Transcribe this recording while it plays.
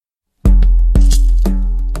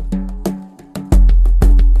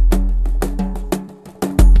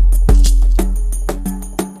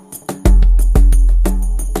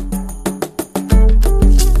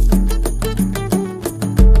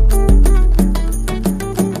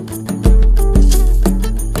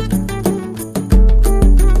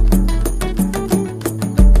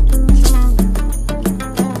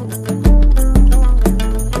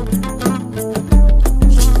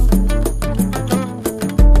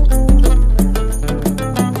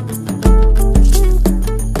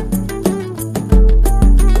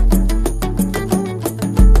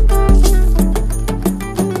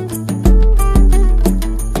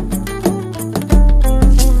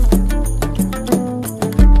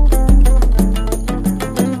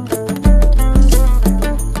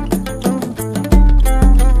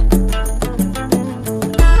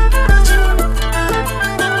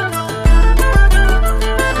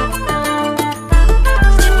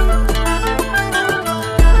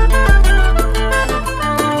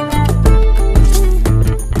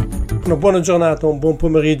Una buona giornata, un buon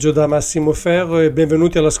pomeriggio da Massimo Ferro e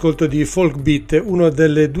benvenuti all'ascolto di Folk Beat, una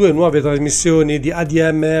delle due nuove trasmissioni di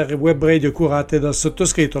ADMR Web Radio curate dal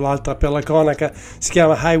sottoscritto. L'altra, per la cronaca, si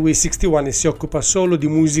chiama Highway 61 e si occupa solo di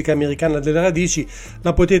musica americana delle radici.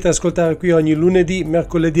 La potete ascoltare qui ogni lunedì,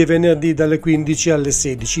 mercoledì e venerdì dalle 15 alle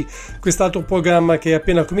 16. Quest'altro programma che è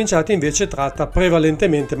appena cominciato invece tratta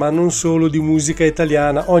prevalentemente, ma non solo, di musica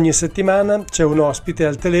italiana. Ogni settimana c'è un ospite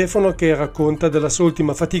al telefono che racconta della sua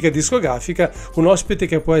ultima fatica discografica, un ospite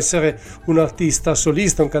che può essere un artista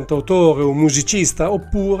solista, un cantautore, un musicista,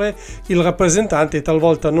 oppure il rappresentante,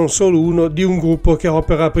 talvolta non solo uno, di un gruppo che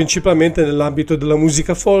opera principalmente nell'ambito della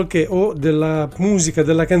musica folk o della musica,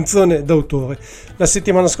 della canzone d'autore. La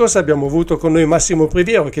settimana scorsa abbiamo avuto con noi Massimo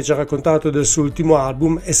Priviero, che ci ha raccontato del suo ultimo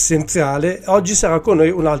album, Essenziale. Oggi sarà con noi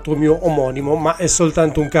un altro mio omonimo, ma è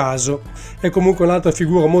soltanto un caso. È comunque un'altra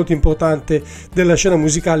figura molto importante della scena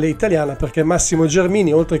musicale italiana, perché Massimo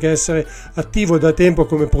Germini, oltre che essere attivo da tempo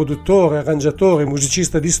come produttore, arrangiatore,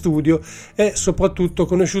 musicista di studio, è soprattutto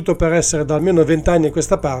conosciuto per essere da almeno 20 anni a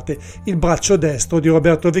questa parte il braccio destro di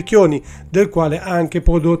Roberto Vecchioni, del quale ha anche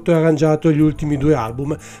prodotto e arrangiato gli ultimi 2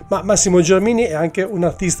 album. Ma Massimo Germini è anche un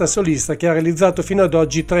artista solista che ha realizzato fino ad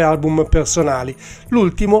oggi 3 album personali.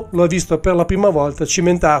 L'ultimo lo ha visto per la prima volta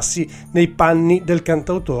cimentarsi nei panni del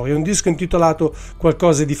cantautore, un disco intitolato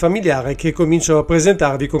Qualcosa di familiare che comincio a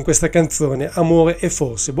presentarvi con questa canzone, Amore e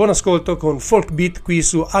Forse. Buon ascolto con Folk Beat qui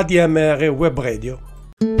su ADMR Web Radio.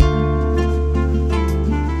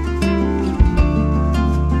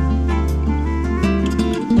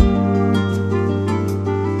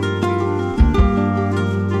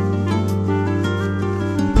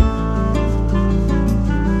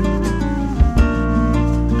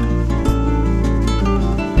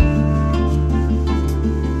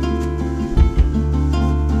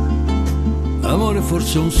 Amore,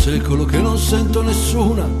 forse è un secolo che non sento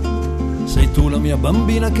nessuna. Sei tu la mia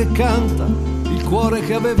bambina che canta, il cuore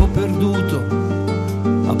che avevo perduto,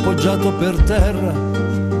 appoggiato per terra.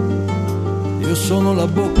 Io sono la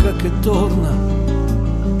bocca che torna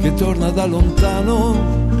da lontano.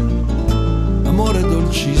 Amore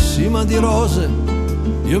dolcissima di rose,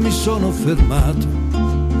 io mi sono fermato.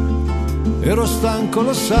 Ero stanco,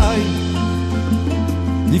 lo sai,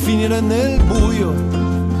 di finire nel buio,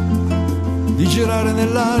 di girare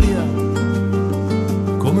nell'aria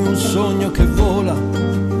come un sogno che vola,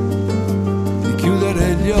 di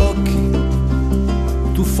chiudere gli occhi,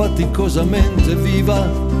 tu faticosamente viva,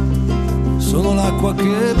 sono l'acqua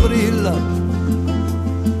che brilla,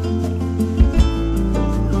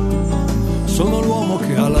 sono l'uomo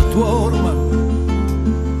che ha la tua orma,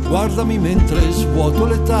 guardami mentre svuoto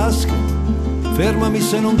le tasche, fermami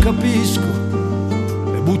se non capisco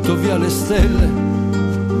e butto via le stelle.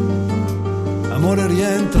 Amore,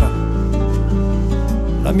 rientra,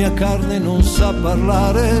 la mia carne non sa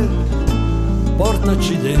parlare,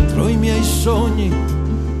 portaci dentro i miei sogni,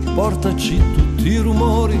 portaci tutti i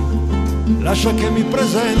rumori, lascia che mi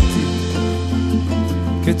presenti,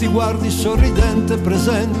 che ti guardi sorridente,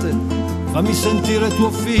 presente, fammi sentire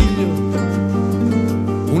tuo figlio,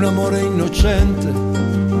 un amore innocente.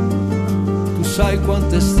 Tu sai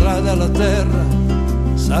quante strade alla terra,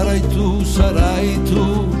 sarai tu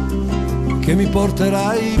che mi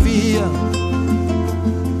porterai via.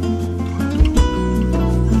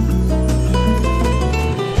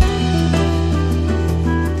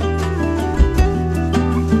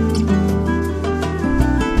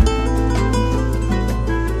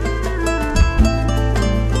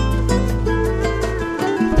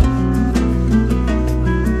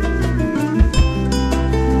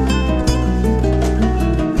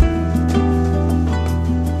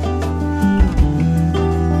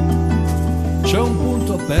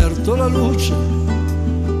 La luce,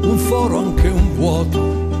 un foro, anche un vuoto,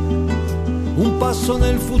 un passo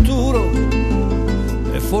nel futuro,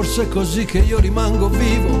 e forse è così che io rimango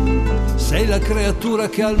vivo. Sei la creatura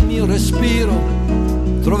che ha il mio respiro,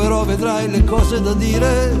 troverò, vedrai, le cose da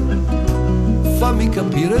dire, fammi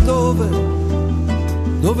capire dove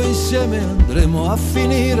insieme andremo a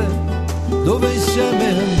finire, dove insieme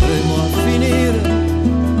andremo a finire.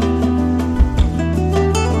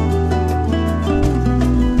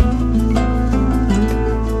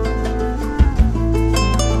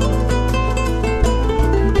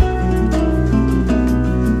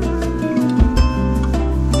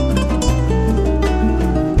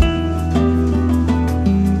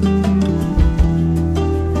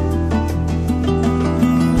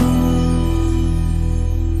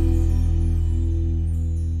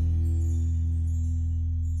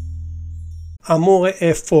 Amore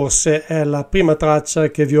e forse è la prima traccia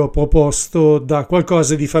che vi ho proposto da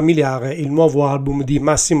Qualcosa di familiare, il nuovo album di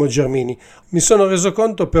Massimo Germini. Mi sono reso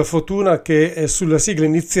conto per fortuna che sulla sigla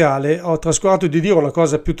iniziale ho trascurato di dire una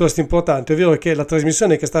cosa piuttosto importante, ovvero che la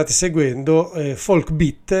trasmissione che state seguendo, Folk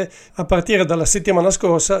Beat, a partire dalla settimana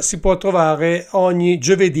scorsa si può trovare ogni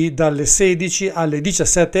giovedì dalle 16 alle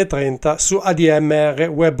 17:30 su ADMR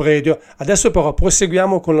Web Radio. Adesso però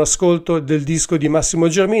proseguiamo con l'ascolto del disco di Massimo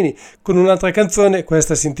Germini con un'altra canzone,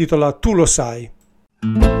 questa si intitola Tu lo sai.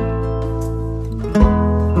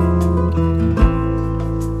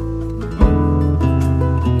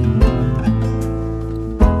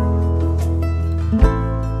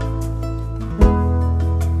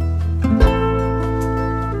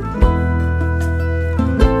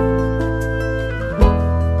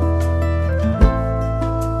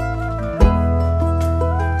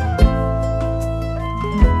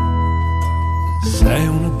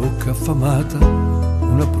 Affamata,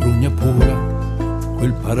 una prugna pura,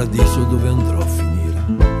 quel paradiso dove andrò a finire.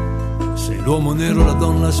 Sei l'uomo nero, la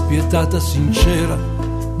donna spietata, sincera,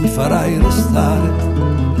 mi farai restare.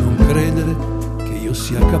 Non credere che io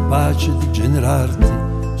sia capace di generarti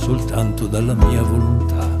soltanto dalla mia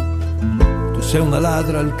volontà. Tu sei una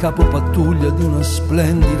ladra al capo pattuglia di una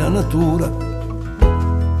splendida natura.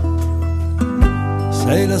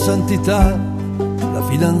 Sei la santità, la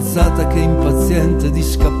fidanzata che è impaziente di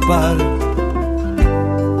scappare,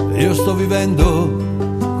 e io sto vivendo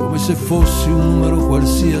come se fossi un numero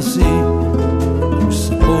qualsiasi, un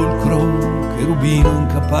sepolcro, un cherubino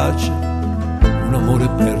incapace, un amore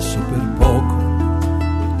perso per poco.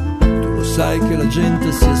 Tu lo sai che la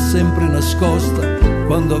gente si è sempre nascosta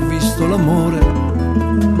quando ha visto l'amore.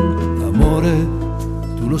 L'amore,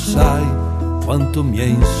 tu lo sai quanto mi è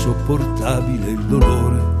insopportabile il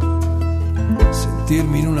dolore.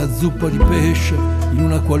 Sentirmi in una zuppa di pesce, in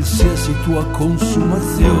una qualsiasi tua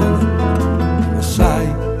consumazione. Lo sai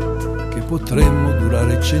che potremmo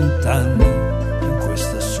durare 100 anni in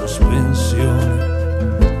questa sospensione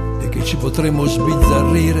e che ci potremmo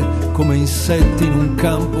sbizzarrire come insetti in un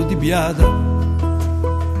campo di biada.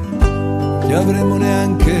 Che avremo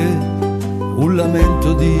neanche un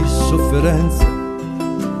lamento di sofferenza.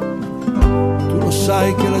 Tu lo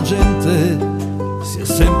sai che la gente si è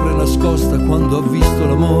sempre nascosta quando ha visto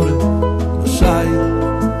l'amore. Lo sai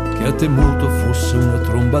che ha temuto fosse una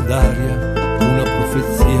tromba d'aria, una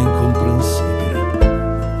profezia incomprensibile.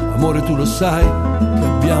 Amore, tu lo sai che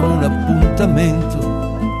abbiamo un appuntamento.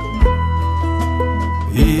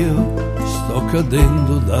 Io sto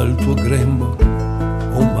cadendo dal tuo grembo,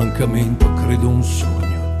 ho un mancamento, credo un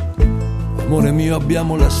sogno. Amore mio,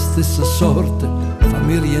 abbiamo la stessa sorte,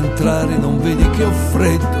 fammi rientrare, non vedi che ho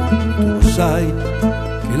freddo. Tu lo sai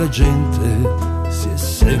che la gente si è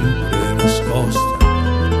sempre nascosta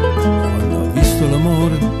quando ha visto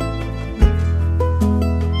l'amore.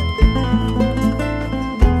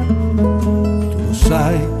 Tu lo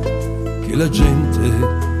sai che la gente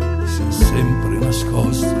si è sempre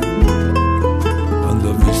nascosta quando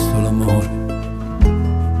ha visto l'amore.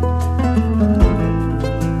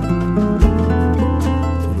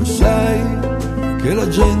 Tu lo sai che la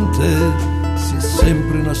gente si è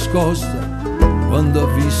sempre nascosta quando ha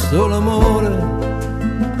visto l'amore.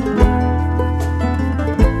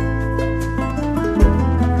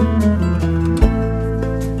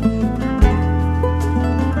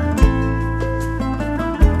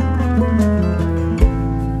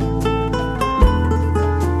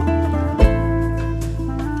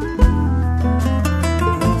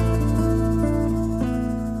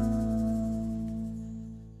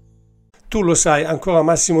 Tu lo sai, ancora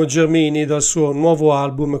Massimo Germini dal suo nuovo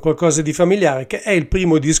album Qualcosa di familiare, che è il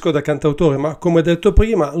primo disco da cantautore, ma come detto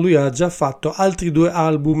prima lui ha già fatto altri 2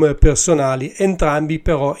 album personali, entrambi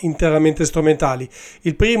però interamente strumentali.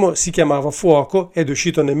 Il primo si chiamava Fuoco ed è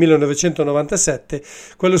uscito nel 1997,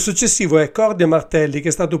 quello successivo è Corde e Martelli, che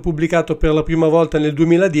è stato pubblicato per la prima volta nel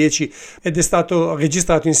 2010 ed è stato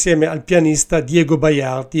registrato insieme al pianista Diego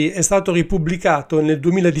Baiardi. È stato ripubblicato nel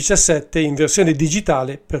 2017 in versione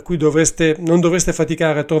digitale, per cui non dovreste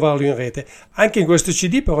faticare a trovarlo in rete. Anche in questo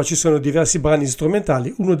CD però ci sono diversi brani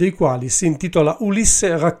strumentali, uno dei quali si intitola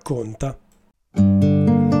Ulisse racconta.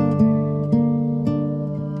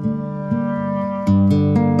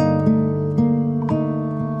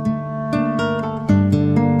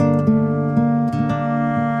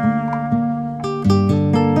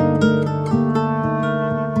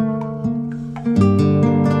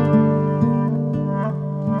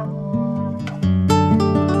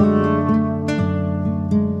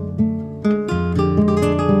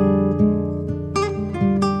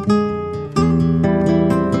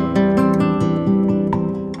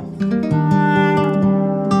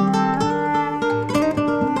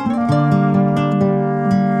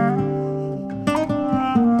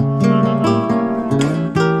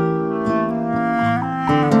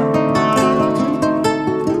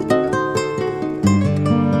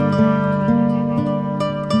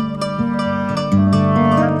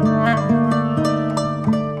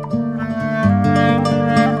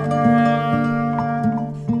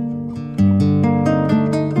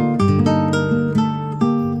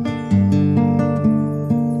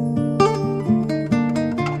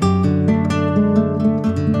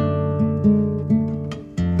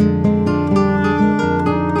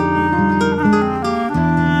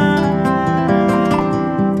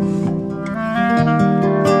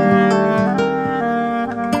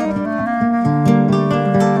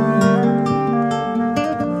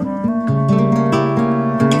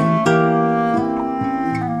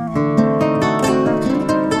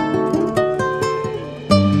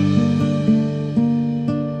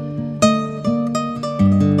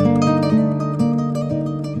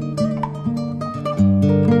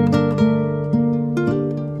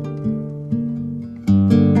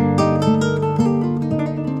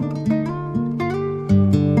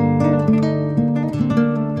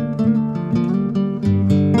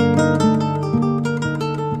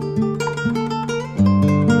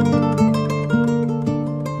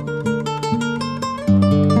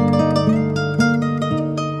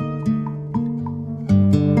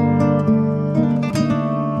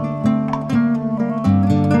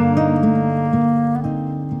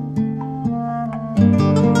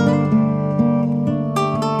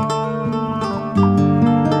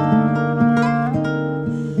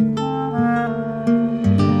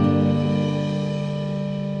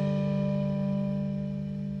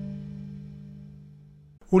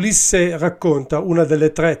 Ulisse racconta, una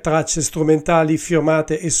delle 3 tracce strumentali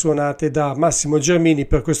firmate e suonate da Massimo Germini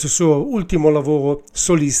per questo suo ultimo lavoro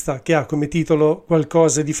solista, che ha come titolo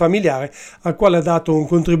Qualcosa di familiare, al quale ha dato un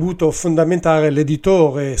contributo fondamentale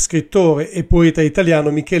l'editore, scrittore e poeta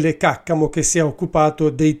italiano Michele Caccamo, che si è occupato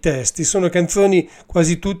dei testi. Sono canzoni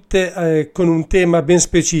quasi tutte con un tema ben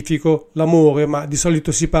specifico, l'amore, ma di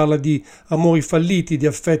solito si parla di amori falliti, di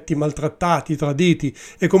affetti maltrattati, traditi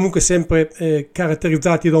e comunque sempre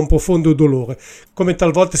caratterizzati da un profondo dolore, come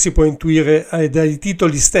talvolta si può intuire dai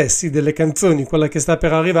titoli stessi delle canzoni. Quella che sta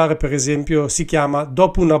per arrivare, per esempio, si chiama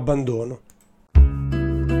Dopo un abbandono.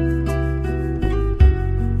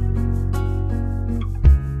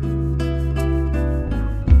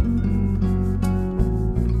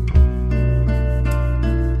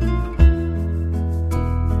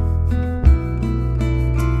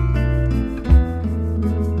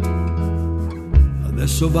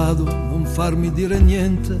 Adesso vado, non farmi dire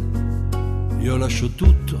niente, io lascio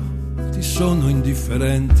tutto, ti sono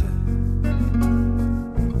indifferente.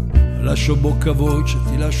 Lascio bocca voce,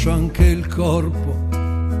 ti lascio anche il corpo,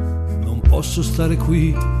 non posso stare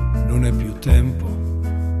qui, non è più tempo.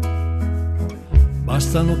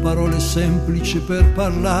 Bastano parole semplici per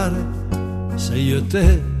parlare, se io e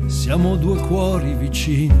te siamo 2 cuori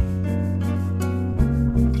vicini.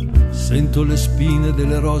 Sento le spine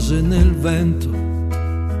delle rose nel vento,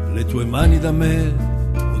 le tue mani da me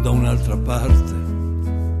o da un'altra parte.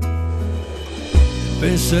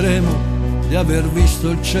 Penseremo di aver visto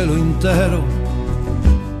il cielo intero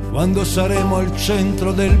quando saremo al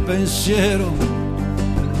centro del pensiero.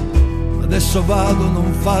 Adesso vado,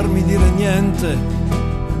 non farmi dire niente,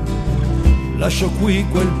 lascio qui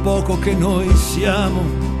quel poco che noi siamo.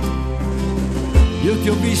 Io ti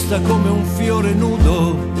ho vista come un fiore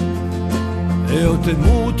nudo e ho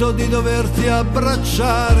temuto di doverti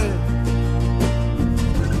abbracciare.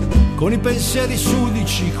 Con i pensieri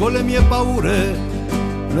sudici, con le mie paure,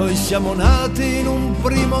 noi siamo nati in un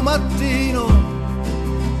primo mattino.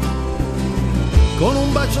 Con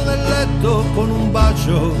un bacio nel letto, con un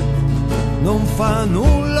bacio, non fa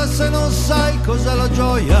nulla se non sai cos'è la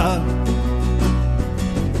gioia.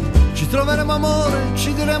 Ci troveremo amore,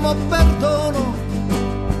 ci diremo perdono,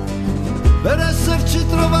 per esserci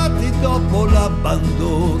trovati dopo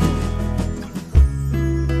l'abbandono.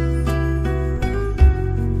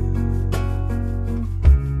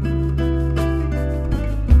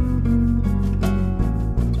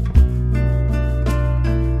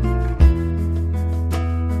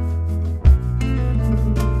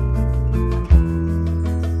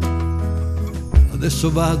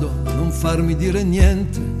 Adesso vado, non farmi dire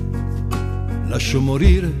niente, lascio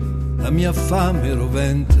morire la mia fame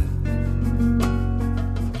rovente.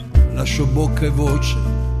 Lascio bocca e voce,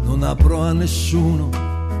 non apro a nessuno,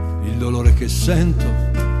 il dolore che sento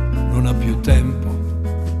non ha più tempo.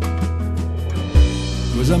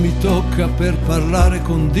 Cosa mi tocca per parlare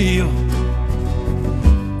con Dio?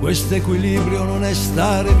 Questo equilibrio non è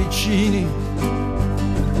stare vicini.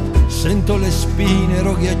 Sento le spine,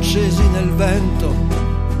 roghi accesi nel vento,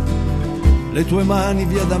 le tue mani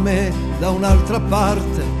via da me, da un'altra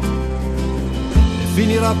parte, e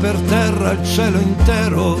finirà per terra il cielo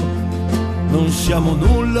intero. Non siamo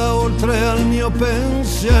nulla oltre al mio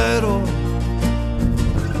pensiero,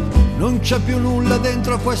 non c'è più nulla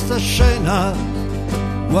dentro questa scena.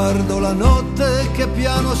 Guardo la notte che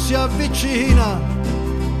piano si avvicina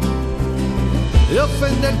e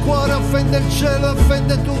offende il cuore, offende il cielo,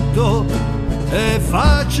 offende tutto. È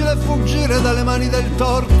facile fuggire dalle mani del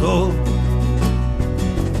torto,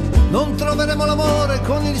 non troveremo l'amore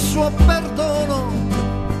con il suo perdono.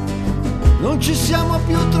 Non ci siamo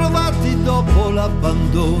più trovati dopo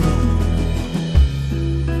l'abbandono.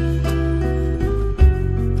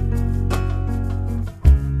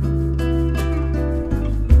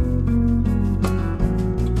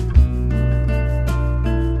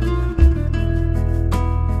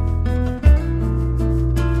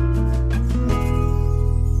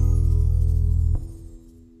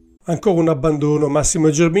 Ancora un abbandono,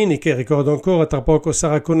 Massimo Germini, che ricordo ancora tra poco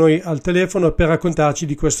sarà con noi al telefono per raccontarci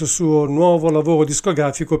di questo suo nuovo lavoro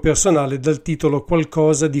discografico personale dal titolo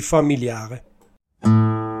Qualcosa di familiare.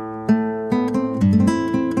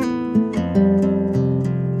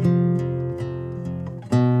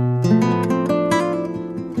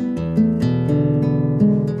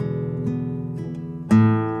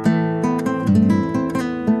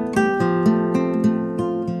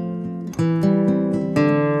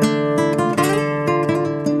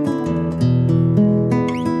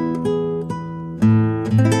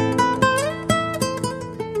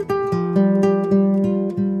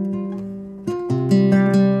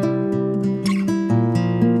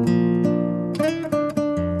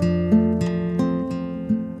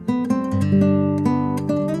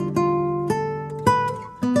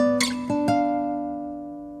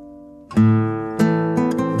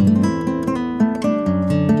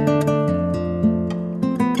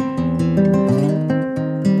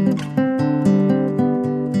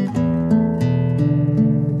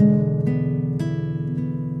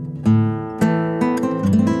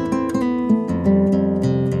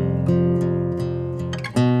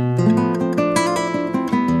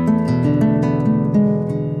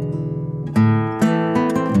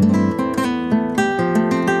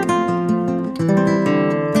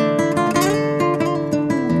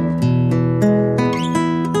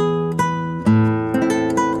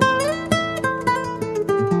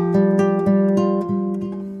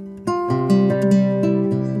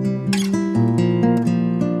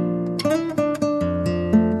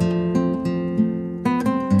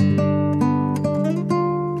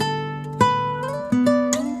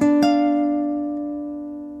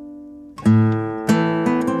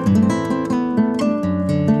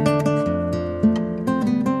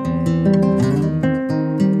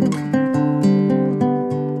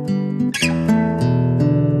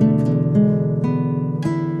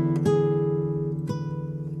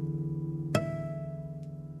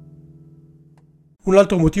 Un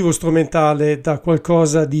altro motivo strumentale dà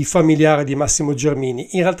qualcosa di familiare di Massimo Germini.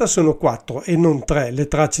 In realtà sono 4 e non 3 le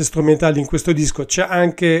tracce strumentali in questo disco. C'è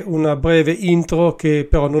anche una breve intro che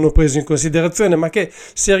però non ho preso in considerazione, ma che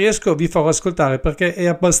se riesco vi farò ascoltare perché è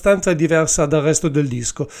abbastanza diversa dal resto del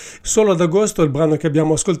disco. Solo ad agosto, il brano che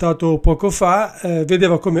abbiamo ascoltato poco fa,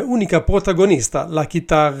 vedeva come unica protagonista la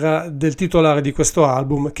chitarra del titolare di questo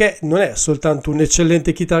album, che non è soltanto un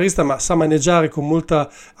eccellente chitarrista, ma sa maneggiare con molta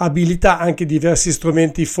abilità anche diversi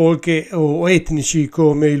strumenti folk o etnici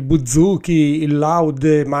come il buzuki, il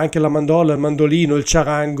laude, ma anche la mandola, il mandolino, il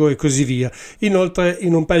charango e così via. Inoltre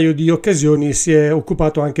in un paio di occasioni si è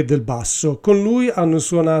occupato anche del basso. Con lui hanno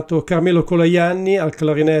suonato Carmelo Colajanni al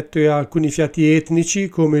clarinetto e alcuni fiati etnici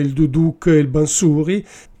come il duduk e il bansuri.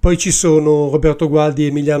 Poi ci sono Roberto Gualdi e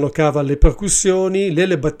Emiliano Cava alle percussioni,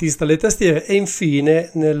 Lele Battista alle tastiere e infine,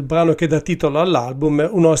 nel brano che dà titolo all'album,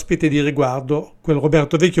 un ospite di riguardo, quel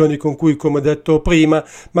Roberto Vecchioni con cui, come detto prima,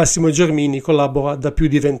 Massimo Germini collabora da più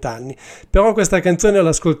di 20 anni. Però questa canzone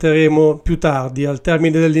l'ascolteremo più tardi, al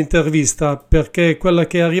termine dell'intervista, perché quella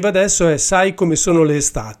che arriva adesso è Sai come sono le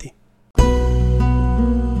estati.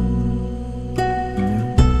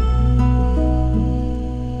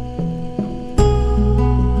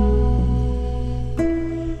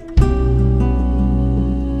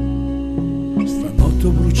 Ho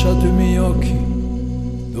bruciato i miei occhi,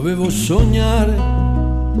 dovevo sognare.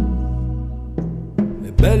 È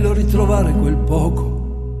bello ritrovare quel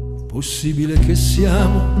poco possibile che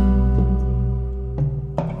siamo,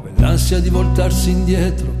 quell'ansia di voltarsi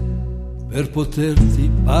indietro per poterti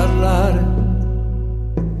parlare.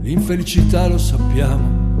 L'infelicità, lo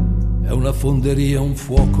sappiamo, è una fonderia, un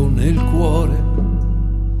fuoco nel cuore.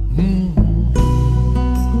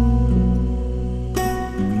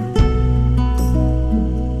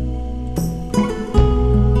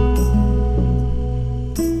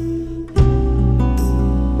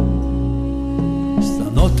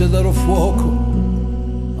 Darò fuoco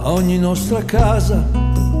a ogni nostra casa,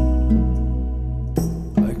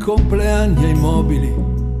 ai compleanni, ai mobili,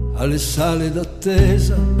 alle sale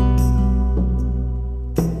d'attesa,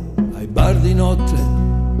 ai bar di notte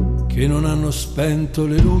che non hanno spento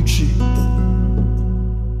le luci,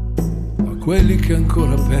 a quelli che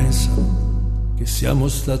ancora pensano che siamo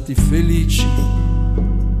stati felici.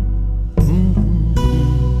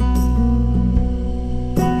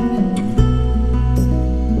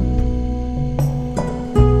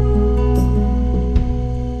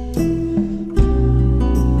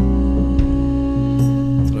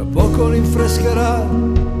 Rinfrescherà,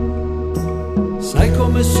 sai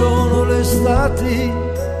come sono le estati,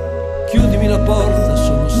 chiudimi la porta,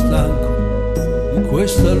 sono stanco di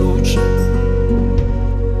questa luce,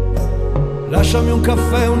 lasciami un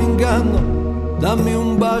caffè, un inganno, dammi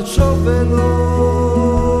un bacio veloce.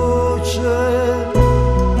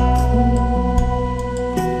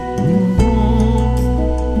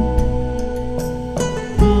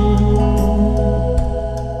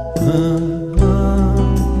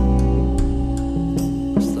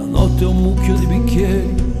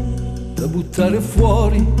 Da buttare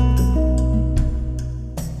fuori,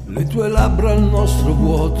 le tue labbra al nostro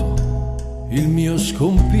vuoto, il mio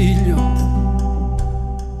scompiglio,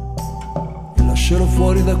 e lascerò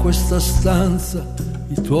fuori da questa stanza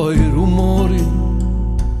i tuoi rumori,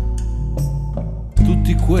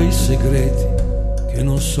 tutti quei segreti che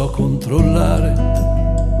non so controllare.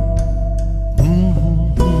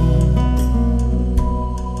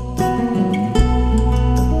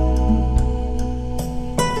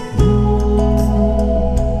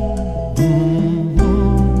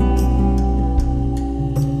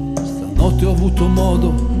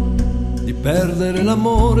 Perdere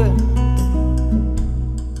l'amore,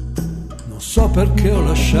 non so perché ho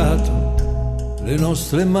lasciato le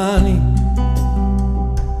nostre mani,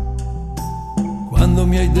 quando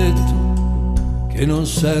mi hai detto che non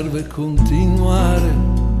serve continuare,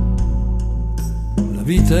 la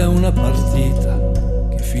vita è una partita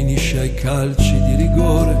che finisce ai calci di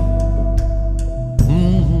rigore.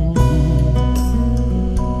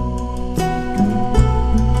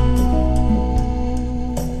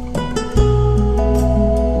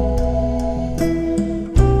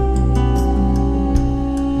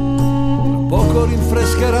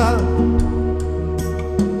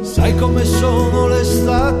 Sai come sono le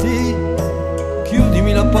estati,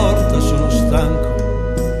 chiudimi la porta, sono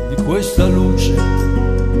stanco di questa luce,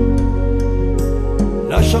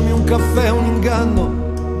 lasciami un caffè, un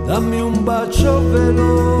inganno, dammi un bacio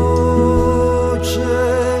veloce.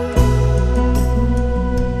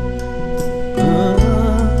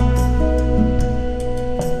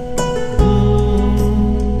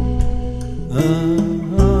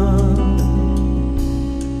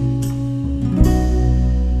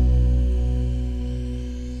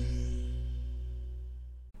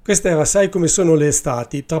 Questa era Sai come sono le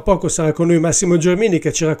estati. Tra poco sarà con noi Massimo Germini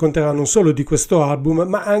che ci racconterà non solo di questo album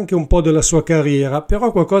ma anche un po' della sua carriera.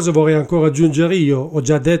 Però qualcosa vorrei ancora aggiungere io. Ho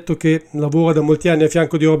già detto che lavora da molti anni a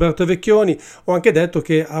fianco di Roberto Vecchioni, ho anche detto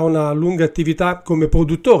che ha una lunga attività come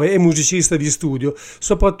produttore e musicista di studio,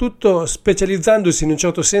 soprattutto specializzandosi in un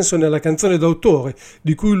certo senso nella canzone d'autore,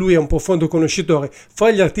 di cui lui è un profondo conoscitore. Fra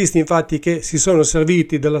gli artisti infatti che si sono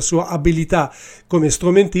serviti della sua abilità come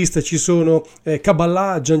strumentista ci sono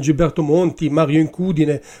Caballà, Gian Gilberto Monti, Mario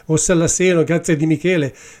Incudine, Rossella Seno, Grazia Di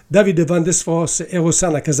Michele, Davide Van der Sfos e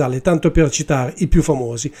Rossana Casale, tanto per citare i più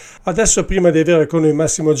famosi. Adesso, prima di avere con noi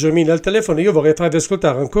Massimo Germini al telefono, io vorrei farvi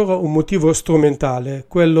ascoltare ancora un motivo strumentale,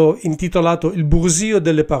 quello intitolato Il brusio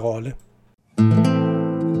delle parole.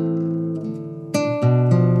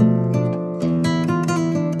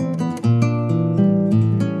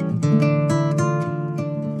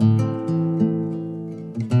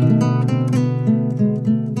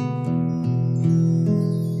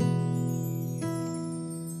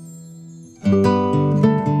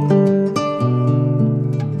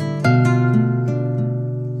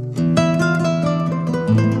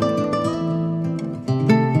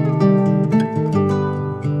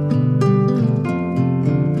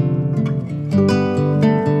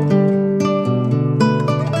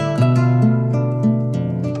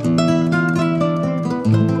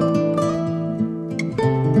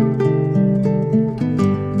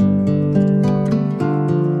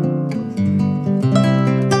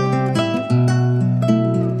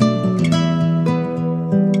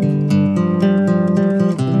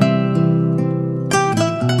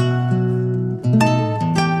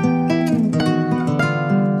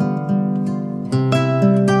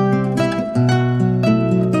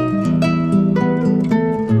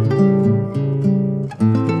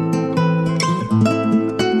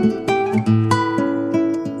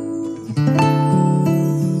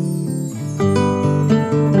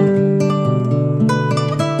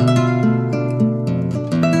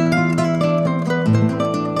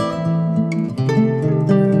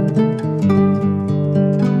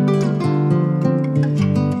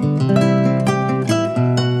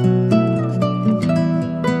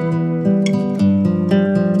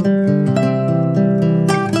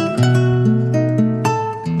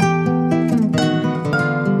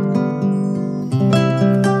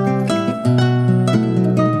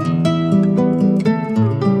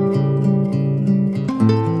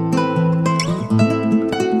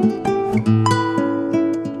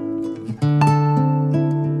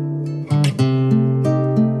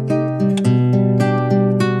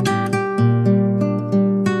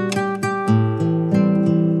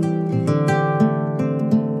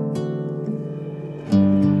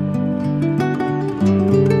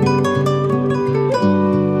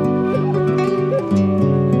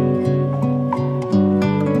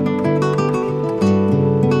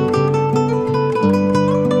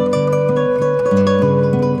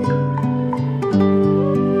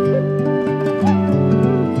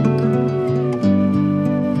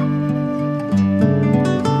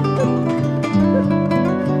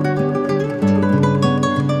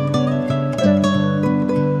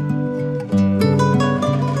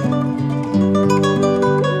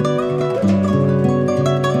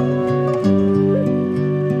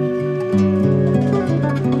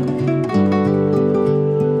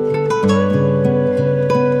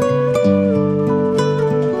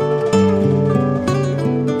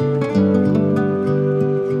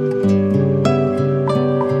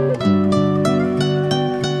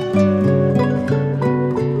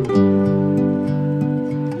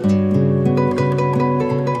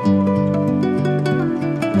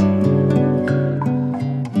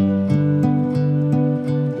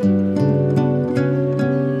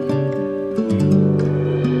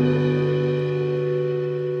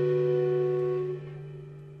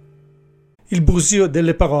 Il brusio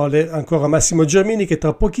delle parole, ancora Massimo Germini, che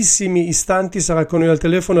tra pochissimi istanti sarà con noi al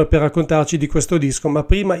telefono per raccontarci di questo disco, ma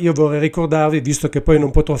prima io vorrei ricordarvi, visto che poi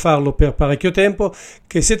non potrò farlo per parecchio tempo,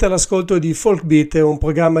 che siete all'ascolto di Folk Beat, un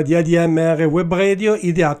programma di ADMR Web Radio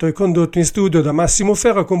ideato e condotto in studio da Massimo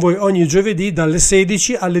Ferro con voi ogni giovedì dalle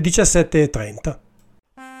 16 alle 17:30.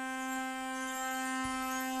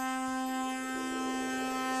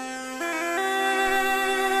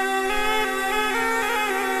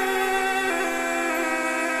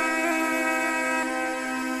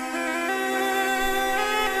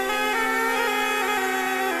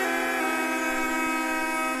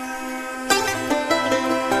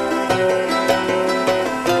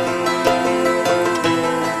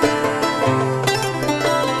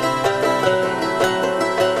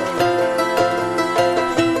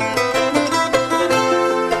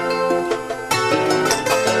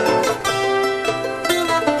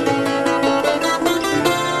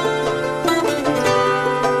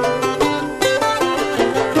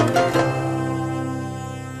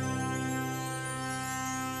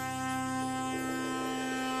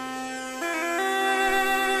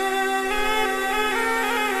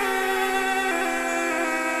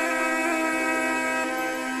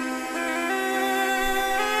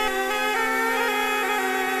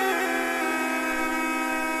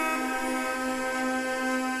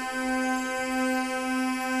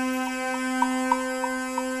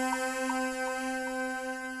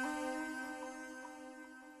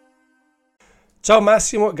 Ciao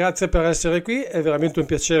Massimo, grazie per essere qui, è veramente un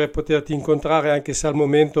piacere poterti incontrare anche se al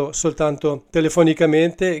momento soltanto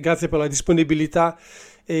telefonicamente, grazie per la disponibilità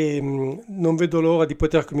e non vedo l'ora di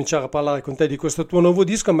poter cominciare a parlare con te di questo tuo nuovo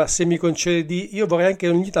disco, ma se mi concedi io vorrei anche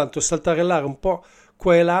ogni tanto saltarellare un po'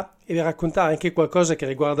 qua e là e raccontare anche qualcosa che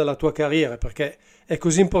riguarda la tua carriera, perché è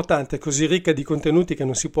così importante, così ricca di contenuti che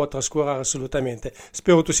non si può trascurare assolutamente.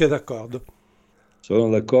 Spero tu sia d'accordo. Sono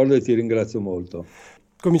d'accordo e ti ringrazio molto.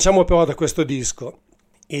 Cominciamo però da questo disco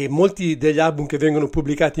e molti degli album che vengono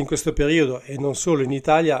pubblicati in questo periodo e non solo in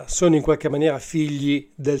Italia sono in qualche maniera figli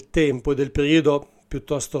del tempo, del periodo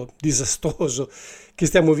piuttosto disastroso che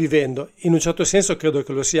stiamo vivendo. In un certo senso credo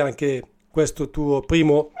che lo sia anche questo tuo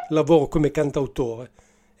primo lavoro come cantautore,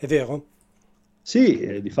 è vero?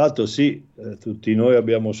 Sì, di fatto sì, tutti noi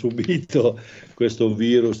abbiamo subito questo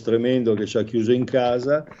virus tremendo che ci ha chiuso in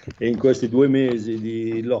casa e in questi 2 mesi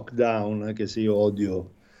di lockdown, che sì,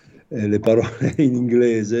 odio le parole in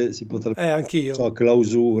inglese, si potrebbe, Anch'io.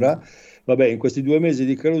 clausura. Vabbè, in questi 2 mesi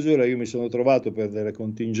di clausura io mi sono trovato per delle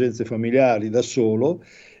contingenze familiari da solo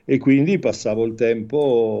e quindi passavo il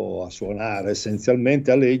tempo a suonare, essenzialmente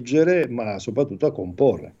a leggere, ma soprattutto a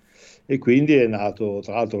comporre. E quindi è nato,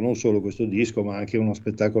 tra l'altro, non solo questo disco, ma anche uno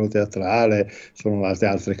spettacolo teatrale, sono nate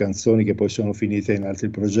altre canzoni che poi sono finite in altri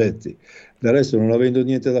progetti. Del resto, non avendo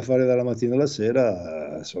niente da fare dalla mattina alla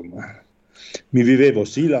sera, insomma, mi vivevo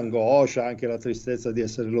sì l'angoscia, anche la tristezza di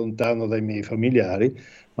essere lontano dai miei familiari,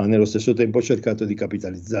 ma nello stesso tempo ho cercato di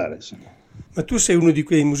capitalizzare, insomma. Ma tu sei uno di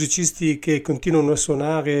quei musicisti che continuano a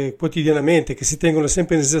suonare quotidianamente, che si tengono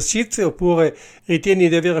sempre in esercizio, oppure ritieni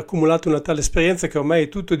di aver accumulato una tale esperienza che ormai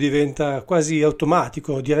tutto diventa quasi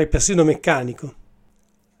automatico, direi persino meccanico?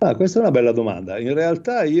 Questa è una bella domanda. In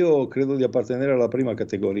realtà io credo di appartenere alla prima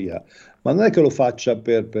categoria, ma non è che lo faccia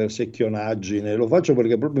per secchionaggine, lo faccio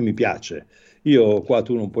perché proprio mi piace. Io qua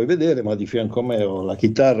tu non puoi vedere, ma di fianco a me ho la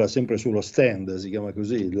chitarra sempre sullo stand, si chiama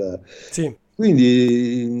così. Sì.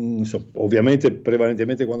 Quindi, ovviamente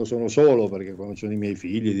prevalentemente quando sono solo, perché quando sono i miei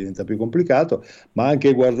figli diventa più complicato, ma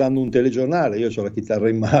anche guardando un telegiornale, io ho la chitarra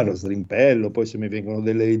in mano, strimpello, poi se mi vengono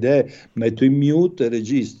delle idee metto in mute e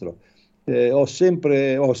registro. Ho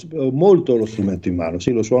molto lo strumento in mano,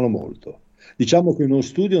 sì, lo suono molto. Diciamo che uno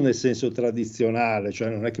studio nel senso tradizionale, cioè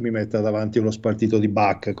non è che mi metta davanti uno spartito di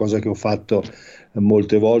Bach, cosa che ho fatto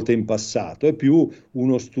molte volte in passato, è più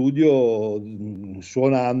uno studio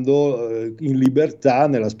suonando in libertà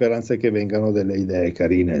nella speranza che vengano delle idee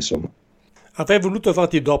carine, insomma. Avrei voluto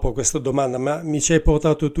farti dopo questa domanda, ma mi ci hai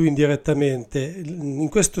portato tu indirettamente. In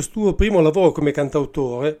questo tuo primo lavoro come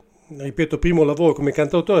cantautore, ripeto, primo lavoro come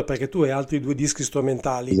cantautore perché tu hai altri 2 dischi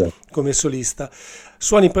strumentali Esatto. come solista,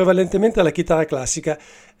 suoni prevalentemente la chitarra classica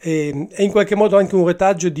e in qualche modo anche un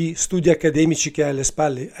retaggio di studi accademici che hai alle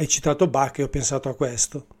spalle. Hai citato Bach e ho pensato a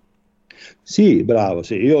questo. Sì, bravo,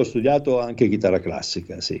 sì. Io ho studiato anche chitarra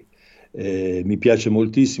classica, sì. Mi piace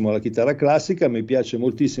moltissimo la chitarra classica, mi piace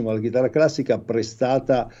moltissimo la chitarra classica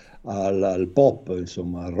prestata al pop,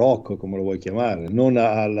 insomma, al rock, come lo vuoi chiamare, non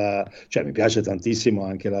cioè mi piace tantissimo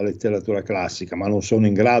anche la letteratura classica, ma non sono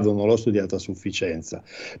in grado, non l'ho studiata a sufficienza,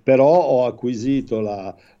 però ho acquisito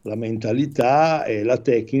la mentalità e la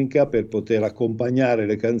tecnica per poter accompagnare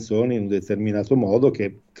le canzoni in un determinato modo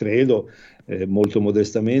che credo, molto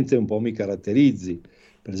modestamente, un po' mi caratterizzi.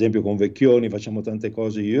 Per esempio con Vecchioni facciamo tante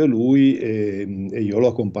cose io e lui e io lo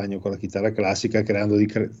accompagno con la chitarra classica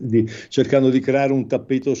cercando di creare un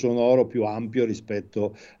tappeto sonoro più ampio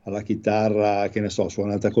rispetto alla chitarra, che ne so,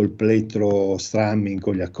 suonata col plettro strumming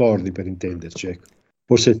con gli accordi, per intenderci, ecco.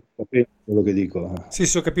 Forse capite quello che dico. Sì,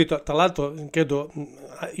 sì, ho capito. Tra l'altro, credo,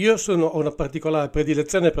 io ho una particolare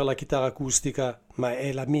predilezione per la chitarra acustica, ma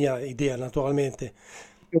è la mia idea, naturalmente.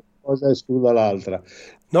 Una cosa escluda l'altra.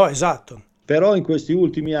 No, esatto. Però in questi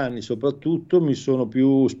ultimi anni soprattutto mi sono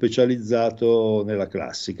più specializzato nella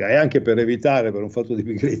classica e anche per evitare, per un fatto di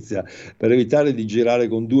pigrizia, per evitare di girare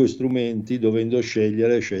con 2 strumenti, dovendo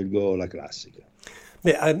scegliere, scelgo la classica.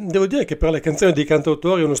 Beh, devo dire che per le canzoni dei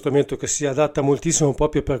cantautori è uno strumento che si adatta moltissimo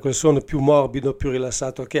proprio per quel suono più morbido, più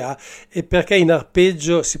rilassato che ha e perché in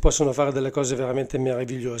arpeggio si possono fare delle cose veramente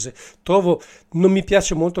meravigliose. Non mi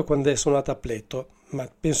piace molto quando è suonata a plettro, ma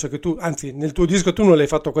penso che tu, anzi nel tuo disco tu non l'hai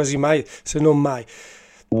fatto quasi mai, se non mai.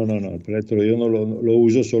 No, il plettro io non lo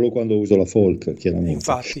uso solo quando uso la folk, chiaramente.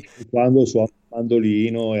 Infatti. Quando suono il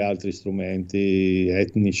mandolino e altri strumenti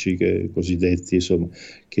etnici cosiddetti, insomma,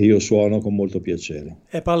 che io suono con molto piacere.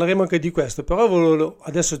 Parleremo anche di questo, però volevo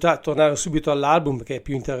adesso già tornare subito all'album che è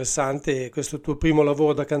più interessante, questo tuo primo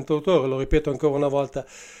lavoro da cantautore, lo ripeto ancora una volta.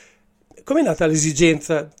 Com'è nata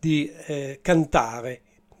l'esigenza di cantare?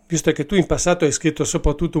 visto che tu in passato hai scritto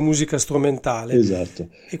soprattutto musica strumentale. Esatto.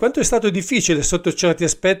 E quanto è stato difficile sotto certi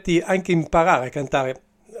aspetti anche imparare a cantare?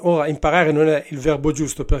 Ora, imparare non è il verbo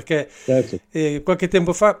giusto, perché Certo. qualche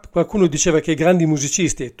tempo fa qualcuno diceva che i grandi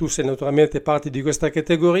musicisti, e tu sei naturalmente parte di questa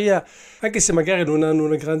categoria, anche se magari non hanno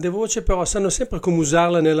una grande voce, però sanno sempre come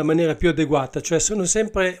usarla nella maniera più adeguata, cioè sanno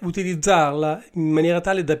sempre utilizzarla in maniera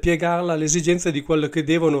tale da piegarla alle esigenze di quello che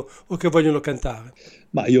devono o che vogliono cantare.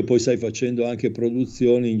 Ma io poi, sai, facendo anche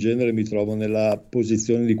produzioni, in genere mi trovo nella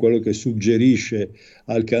posizione di quello che suggerisce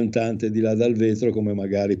al cantante di là dal vetro come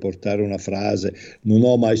magari portare una frase. Non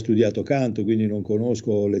ho mai studiato canto, quindi non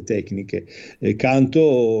conosco le tecniche.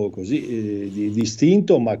 Canto così, di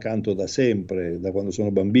istinto, ma canto da sempre, da quando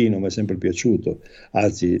sono bambino, mi è sempre piaciuto.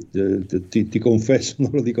 Anzi, ti confesso, non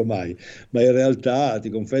lo dico mai, ma in realtà ti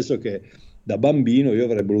confesso che da bambino io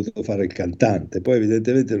avrei voluto fare il cantante, poi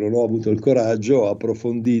evidentemente non ho avuto il coraggio, ho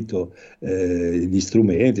approfondito gli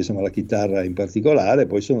strumenti, insomma la chitarra in particolare,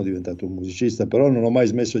 poi sono diventato un musicista, però non ho mai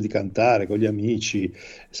smesso di cantare con gli amici,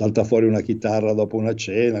 salta fuori una chitarra dopo una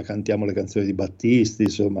cena, cantiamo le canzoni di Battisti,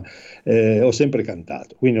 insomma, ho sempre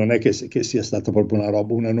cantato, quindi non è che sia stata proprio una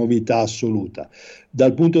roba, una novità assoluta.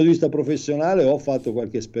 Dal punto di vista professionale ho fatto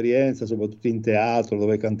qualche esperienza, soprattutto in teatro,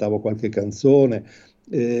 dove cantavo qualche canzone.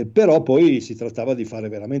 Però poi si trattava di fare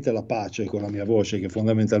veramente la pace con la mia voce, che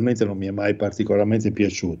fondamentalmente non mi è mai particolarmente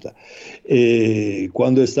piaciuta. E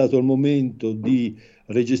quando è stato il momento di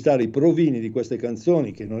registrare i provini di queste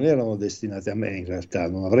canzoni, che non erano destinate a me in realtà,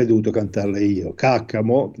 non avrei dovuto cantarle io,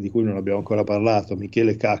 Caccamo, di cui non abbiamo ancora parlato,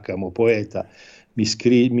 Michele Caccamo, poeta,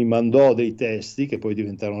 mi mandò dei testi che poi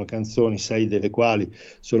diventarono canzoni, 6 delle quali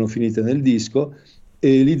sono finite nel disco.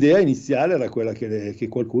 E l'idea iniziale era quella che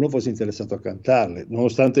qualcuno fosse interessato a cantarle,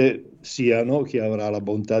 nonostante siano, chi avrà la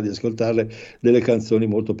bontà di ascoltarle, delle canzoni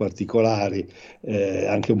molto particolari,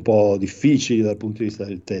 anche un po' difficili dal punto di vista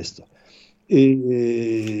del testo.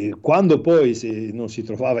 E quando poi non si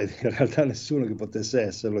trovava in realtà nessuno che potesse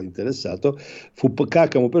esserlo interessato, fu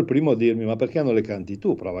Caccamo per primo a dirmi: ma perché non le canti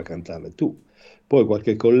tu? Prova a cantarle tu. Poi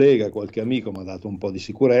qualche collega, qualche amico mi ha dato un po' di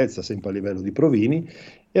sicurezza, sempre a livello di provini,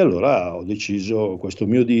 e allora ho deciso questo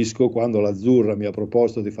mio disco. Quando l'Azzurra mi ha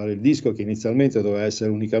proposto di fare il disco, che inizialmente doveva essere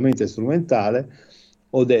unicamente strumentale,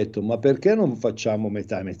 ho detto: ma perché non facciamo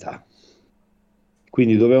metà e metà?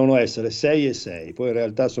 Quindi dovevano essere 6 e 6, poi in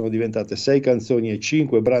realtà sono diventate 6 canzoni e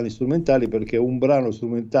 5 brani strumentali, perché un brano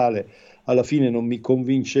strumentale alla fine non mi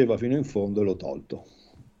convinceva fino in fondo e l'ho tolto.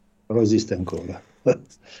 Però esiste ancora.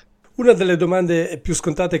 Una delle domande più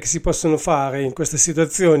scontate che si possono fare in queste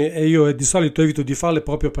situazioni, e io di solito evito di farle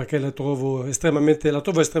proprio perché la trovo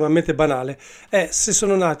estremamente banale, è se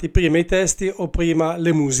sono nati prima i testi o prima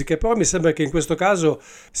le musiche. Però mi sembra che in questo caso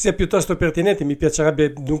sia piuttosto pertinente, mi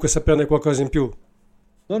piacerebbe dunque saperne qualcosa in più.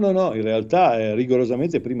 No, in realtà è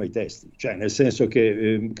rigorosamente prima i testi, cioè nel senso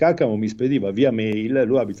che Caccamo mi spediva via mail,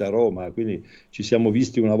 lui abita a Roma, quindi ci siamo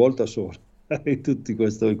visti una volta sola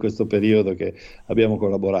in questo periodo che abbiamo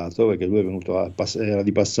collaborato, perché lui è venuto era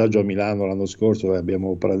di passaggio a Milano l'anno scorso e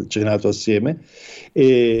abbiamo cenato assieme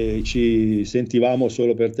e ci sentivamo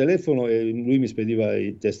solo per telefono, e lui mi spediva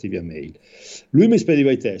i testi via mail. Lui mi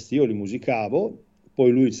spediva i testi, io li musicavo. Poi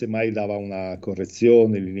lui semmai dava una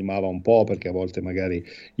correzione, li limava un po', perché a volte magari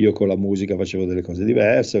io con la musica facevo delle cose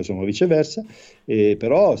diverse, o insomma viceversa,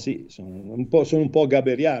 però sì, sono un po'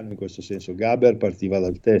 gaberiano in questo senso. Gaber partiva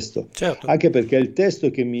dal testo, Certo. Anche perché è il testo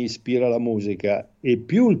che mi ispira la musica, e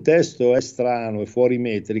più il testo è strano e fuori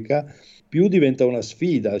metrica, più diventa una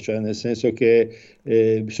sfida, cioè nel senso che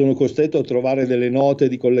sono costretto a trovare delle note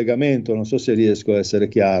di collegamento, non so se riesco a essere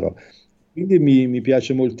chiaro. Quindi mi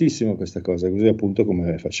piace moltissimo questa cosa, così appunto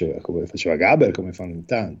come faceva Gaber, come fanno in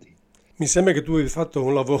tanti. Mi sembra che tu hai fatto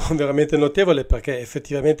un lavoro veramente notevole, perché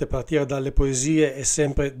effettivamente partire dalle poesie è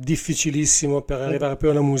sempre difficilissimo per arrivare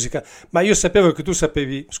poi alla musica, ma io sapevo che tu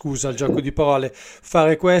sapevi, scusa il gioco di parole,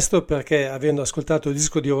 fare questo, perché avendo ascoltato il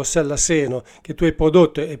disco di Rossella Seno che tu hai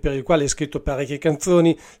prodotto e per il quale hai scritto parecchie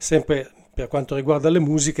canzoni, sempre per quanto riguarda le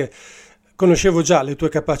musiche, conoscevo già le tue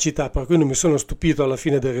capacità, per cui non mi sono stupito alla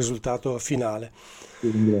fine del risultato finale. Ti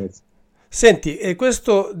ringrazio. Senti, e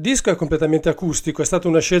questo disco è completamente acustico, è stata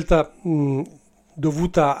una scelta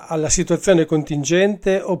dovuta alla situazione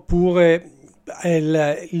contingente, oppure è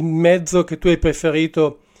il mezzo che tu hai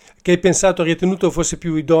preferito, che hai pensato, ritenuto fosse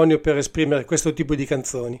più idoneo per esprimere questo tipo di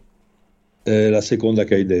canzoni? La seconda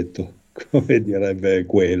che hai detto. come direbbe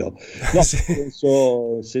quello. No, Sì.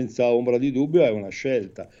 penso senza ombra di dubbio è una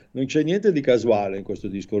scelta. Non c'è niente di casuale in questo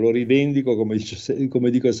disco, lo rivendico come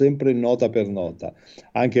dico sempre nota per nota.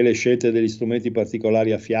 Anche le scelte degli strumenti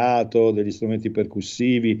particolari a fiato, degli strumenti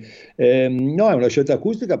percussivi. No, è una scelta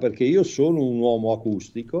acustica perché io sono un uomo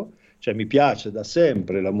acustico, cioè mi piace da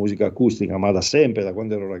sempre la musica acustica, ma da sempre, da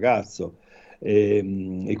quando ero ragazzo.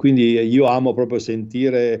 E quindi io amo proprio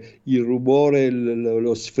sentire il rumore,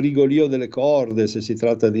 lo sfrigolio delle corde, se si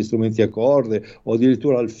tratta di strumenti a corde o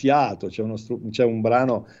addirittura al fiato. C'è un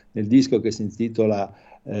brano nel disco che si intitola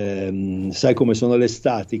Sai come sono le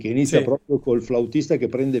estati, che inizia Sì. proprio col flautista che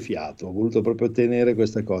prende fiato. Ho voluto proprio tenere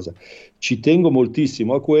questa cosa. Ci tengo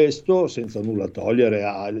moltissimo a questo, senza nulla togliere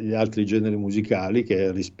agli altri generi musicali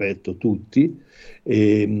che rispetto tutti.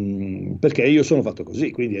 Perché io sono fatto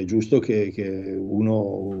così, quindi è giusto che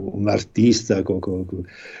un artista con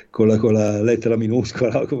la lettera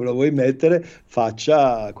minuscola, come la vuoi mettere,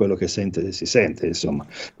 faccia quello che sente, si sente, insomma.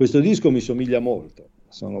 Questo disco mi somiglia molto,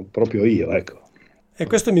 sono proprio io, ecco. E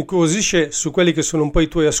questo mi incuriosisce su quelli che sono un po' i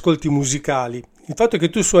tuoi ascolti musicali. Il fatto che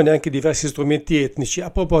tu suoni anche diversi strumenti etnici. A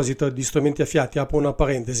proposito di strumenti a fiati, apro una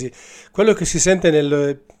parentesi. Quello che si sente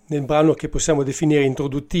nel brano che possiamo definire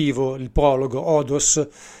introduttivo, il prologo, Odos,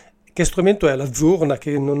 che strumento è? La zurna,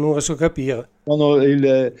 che non riesco a capire. Sono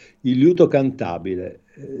il liuto cantabile,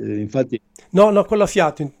 infatti. No, no, quello a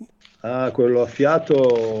fiato. Quello a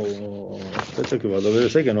fiato, aspetta che vado a vedere,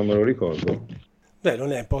 sai che non me lo ricordo. Beh,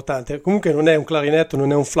 non è importante. Comunque non è un clarinetto,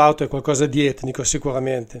 non è un flauto, è qualcosa di etnico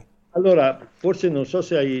sicuramente. Allora, forse non so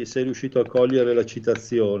se sei riuscito a cogliere la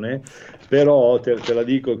citazione, però te la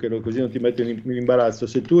dico così non ti metto in imbarazzo.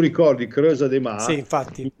 Se tu ricordi Creusa de Sì, Ma,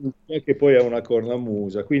 infatti. che poi è una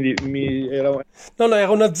cornamusa, quindi No, no,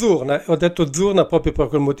 era una zurna. Ho detto zurna proprio per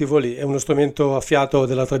quel motivo lì. È uno strumento a fiato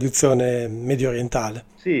della tradizione medio orientale.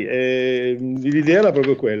 sì, l'idea era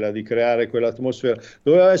proprio quella di creare quell'atmosfera.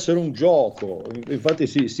 Doveva essere un gioco, infatti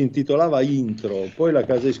si intitolava Intro, poi la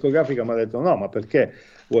casa discografica mi ha detto no, ma perché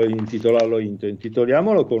vuoi intitolarlo Intro?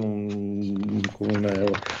 Intitoliamolo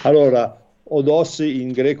Allora, Odos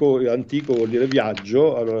in greco antico vuol dire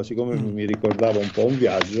viaggio, allora siccome Mm. mi ricordava un po' un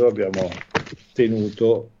viaggio, abbiamo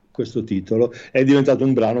tenuto questo titolo. È diventato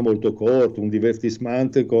un brano molto corto, un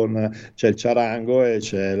divertissement c'è il ciarango e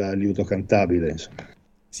c'è il liuto cantabile, insomma.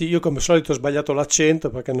 Sì, io come al solito ho sbagliato l'accento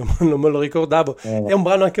perché non me lo ricordavo. È un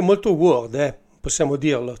brano anche molto world, possiamo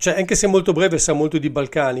dirlo. Cioè, anche se è molto breve, sa molto di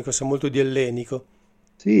balcanico, sa molto di ellenico.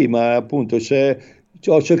 Sì, ma appunto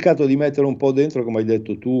ho cercato di mettere un po' dentro, come hai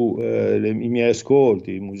detto tu, i miei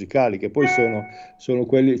ascolti musicali, che poi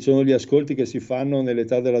sono gli ascolti che si fanno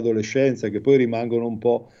nell'età dell'adolescenza, che poi rimangono un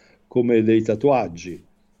po' come dei tatuaggi.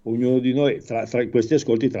 Ognuno di noi, tra questi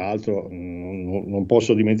ascolti, tra l'altro, non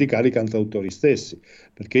posso dimenticare i cantautori stessi,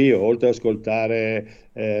 perché io, oltre ad ascoltare,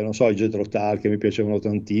 non so, i Jethro Tull, che mi piacevano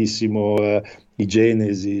tantissimo, i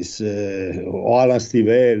Genesis, o Alan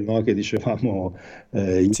Stivell, no, che dicevamo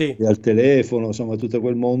Sì. al telefono, insomma, tutto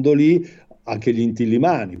quel mondo lì, anche gli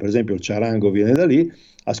Intillimani, per esempio il Ciarango viene da lì,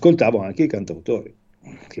 ascoltavo anche i cantautori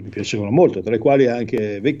che mi piacevano molto, tra i quali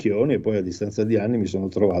anche Vecchioni, e poi a distanza di anni mi sono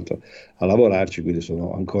trovato a lavorarci, quindi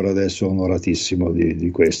sono ancora adesso onoratissimo di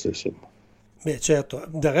questo, insomma. Beh, certo,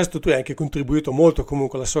 del resto tu hai anche contribuito molto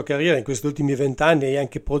comunque alla sua carriera in questi ultimi 20 anni, hai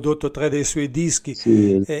anche prodotto 3 dei suoi dischi.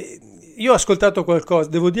 Sì, Io ho ascoltato qualcosa,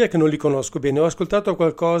 devo dire che non li conosco bene, ho ascoltato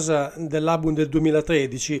qualcosa dell'album del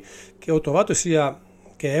 2013 che ho trovato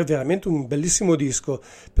che è veramente un bellissimo disco,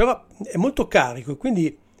 però è molto carico,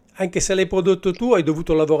 quindi anche se l'hai prodotto tu hai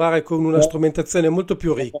dovuto lavorare con una strumentazione molto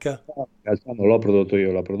più ricca. in realtà non l'ho prodotto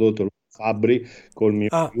io, l'ha prodotto Fabbri col mio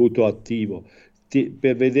Ah, aiuto attivo.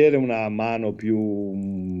 Per vedere una mano più,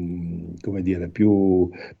 come dire, più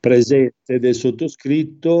presente del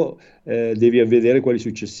sottoscritto, devi vedere quali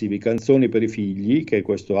successivi. Canzoni per i figli, che è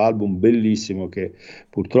questo album bellissimo che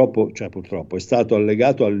purtroppo è stato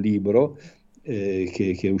allegato al libro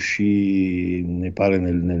che uscì, mi pare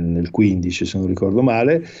nel 15, se non ricordo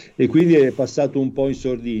male, e quindi è passato un po' in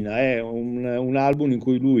sordina. È un album in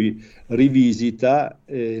cui lui rivisita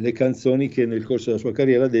le canzoni che nel corso della sua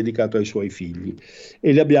carriera ha dedicato ai suoi figli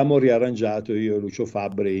e le abbiamo riarrangiato io e Lucio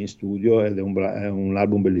Fabbri in studio ed è un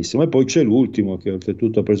album bellissimo. E poi c'è l'ultimo che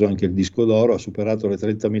oltretutto ha preso anche il disco d'oro, ha superato le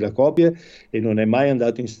 30.000 copie e non è mai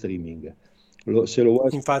andato in streaming. Se lo vuoi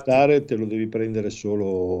infatti. ascoltare te lo devi prendere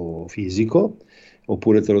solo fisico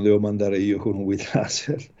oppure te lo devo mandare io con un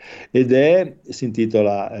WeTransfer si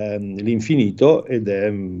intitola L'Infinito ed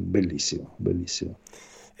è bellissimo, bellissimo.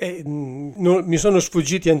 Mi sono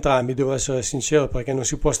sfuggiti entrambi, devo essere sincero, perché non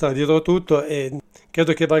si può stare dietro a tutto. E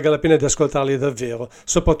credo che valga la pena di ascoltarli davvero,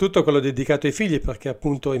 soprattutto quello dedicato ai figli, perché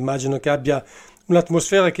appunto immagino che abbia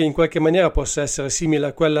un'atmosfera che in qualche maniera possa essere simile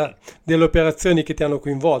a quella delle operazioni che ti hanno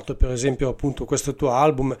coinvolto, per esempio appunto questo tuo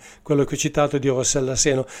album, quello che ho citato di Rossella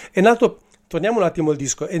Seno. È nato, torniamo un attimo al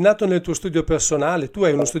disco, è nato nel tuo studio personale? Tu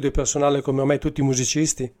hai uno studio personale come ormai tutti i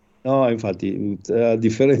musicisti? No, infatti, a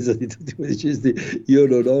differenza di tutti i musicisti, io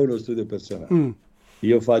non ho uno studio personale.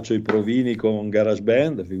 Io faccio i provini con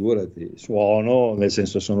GarageBand, figurati, suono, nel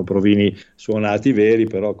senso sono provini suonati veri,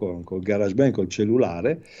 però con GarageBand, col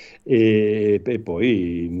cellulare, e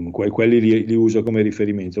poi quelli li uso come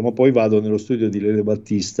riferimento. Ma poi vado nello studio di Lele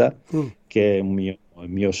Battista, che è un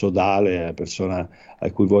mio sodale, persona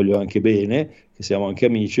a cui voglio anche bene, che siamo anche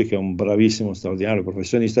amici, che è un bravissimo, straordinario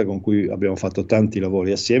professionista con cui abbiamo fatto tanti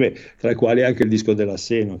lavori assieme, tra i quali anche il disco della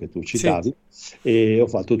Seno che tu citavi, sì. E ho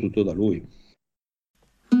fatto tutto da lui.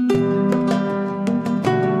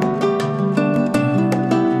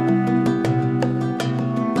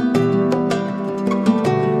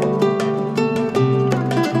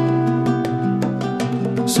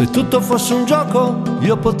 Se tutto fosse un gioco,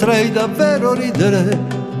 io potrei davvero ridere.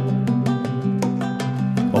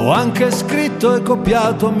 Ho anche scritto e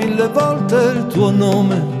copiato 1000 volte il tuo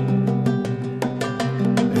nome.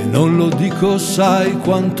 E non lo dico, sai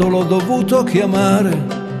quanto l'ho dovuto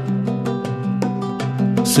chiamare.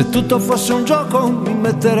 Se tutto fosse un gioco, mi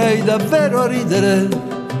metterei davvero a ridere.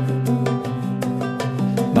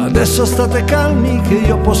 Ma adesso state calmi che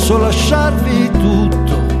io posso lasciarvi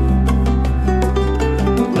tutto.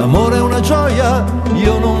 L'amore è una gioia,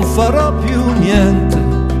 io non farò più niente.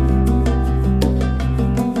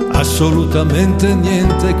 Assolutamente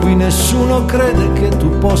niente, qui nessuno crede che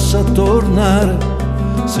tu possa tornare.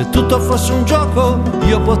 Se tutto fosse un gioco,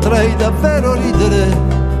 io potrei davvero ridere.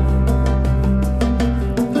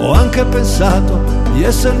 Ho anche pensato di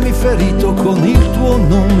essermi ferito con il tuo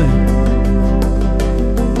nome.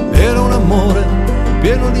 Era un amore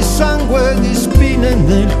pieno di sangue e di spine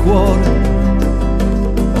nel cuore.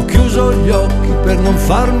 Ho chiuso gli occhi per non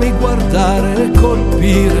farmi guardare e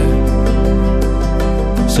colpire.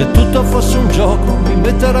 Se tutto fosse un gioco mi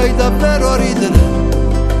metterei davvero a ridere.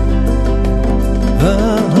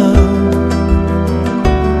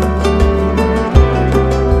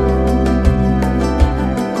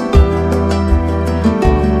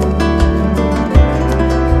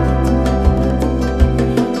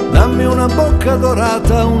 Dammi una bocca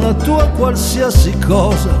dorata, una tua qualsiasi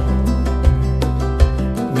cosa.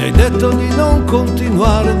 Mi hai detto di non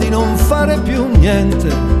continuare, di non fare più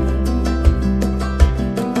niente.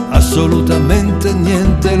 Assolutamente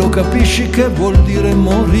niente, lo capisci che vuol dire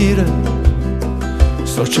morire?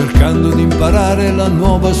 Sto cercando di imparare la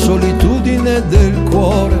nuova solitudine del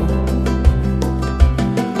cuore.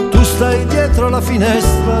 Tu stai dietro la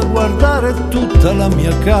finestra a guardare tutta la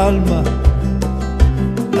mia calma,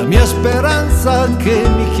 la mia speranza che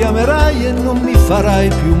mi chiamerai e non mi farai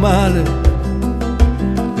più male.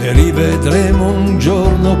 E rivedremo un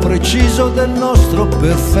giorno preciso del nostro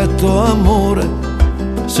perfetto amore.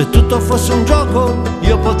 Se tutto fosse un gioco,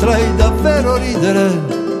 io potrei davvero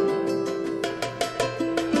ridere.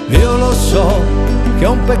 Io lo so che è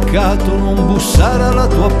un peccato non bussare alla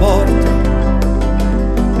tua porta.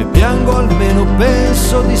 E piango, almeno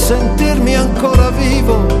penso di sentirmi ancora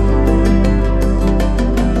vivo.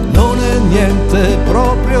 Non è niente,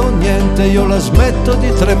 proprio niente, io la smetto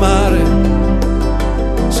di tremare.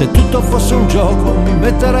 Se tutto fosse un gioco, mi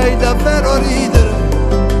metterei davvero a ridere.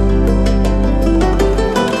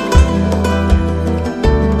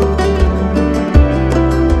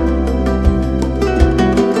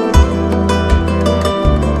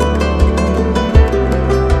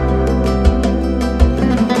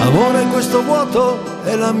 Questo vuoto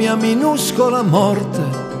è la mia minuscola morte.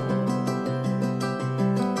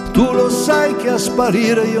 Tu lo sai che a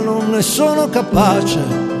sparire io non ne sono capace.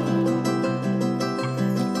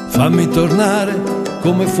 Fammi tornare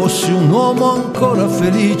come fossi un uomo ancora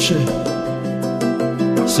felice.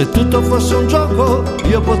 Se tutto fosse un gioco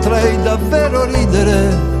io potrei davvero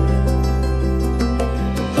ridere.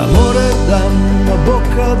 Amore, dammi una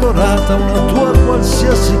bocca dorata, una tua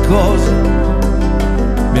qualsiasi cosa.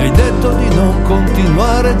 Mi hai detto di non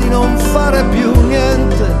continuare, di non fare più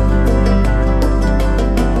niente.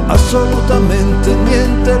 Assolutamente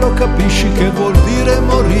niente, lo capisci che vuol dire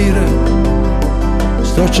morire?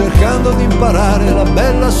 Sto cercando di imparare la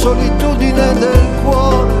bella solitudine del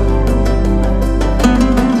cuore.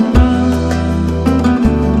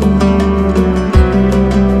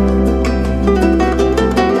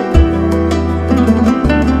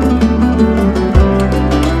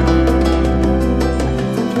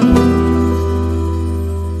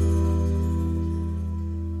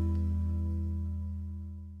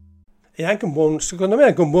 è anche secondo me è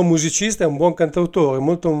anche un buon musicista e un buon cantautore,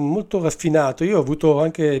 molto, molto raffinato. Io ho avuto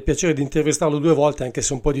anche il piacere di intervistarlo 2 volte, anche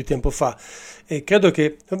se un po' di tempo fa, e credo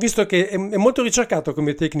che ho visto che è molto ricercato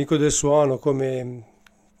come tecnico del suono, come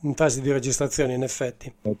in fase di registrazione, in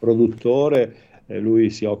effetti. Come produttore, lui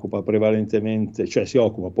si occupa prevalentemente, cioè si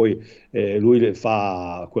occupa, poi lui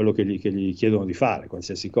fa quello che gli chiedono di fare,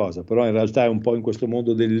 qualsiasi cosa, però in realtà è un po' in questo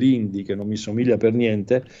mondo dell'indie che non mi somiglia per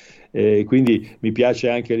niente, quindi mi piace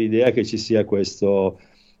anche l'idea che ci sia questo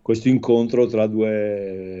incontro tra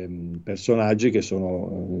due personaggi che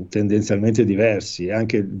sono tendenzialmente diversi,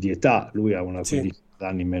 anche di età. Lui ha una Sì. 15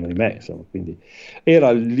 anni in meno di me, insomma, quindi era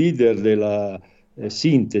il leader della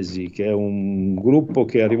Sintesi, che è un gruppo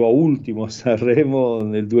che arrivò ultimo a Sanremo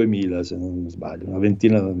nel 2000, se non sbaglio, una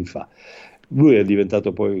ventina di anni fa. Lui è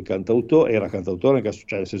diventato poi cantautore, era cantautore,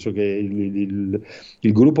 cioè nel senso che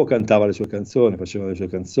il gruppo cantava le sue canzoni, faceva le sue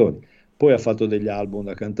canzoni. Poi ha fatto degli album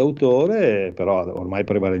da cantautore, però ormai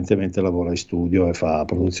prevalentemente lavora in studio e fa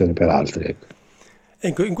produzioni per altri. Ecco.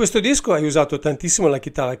 Ecco, in questo disco hai usato tantissimo la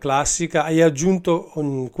chitarra classica, hai aggiunto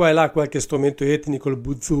qua e là qualche strumento etnico, il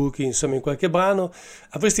buzuki, insomma in qualche brano.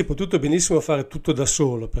 Avresti potuto benissimo fare tutto da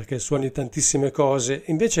solo perché suoni tantissime cose,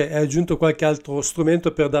 invece hai aggiunto qualche altro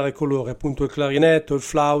strumento per dare colore, appunto il clarinetto, il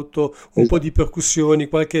flauto, un po' di percussioni,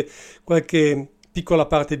 qualche piccola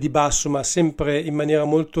parte di basso, ma sempre in maniera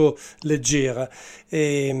molto leggera.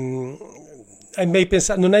 Hai mai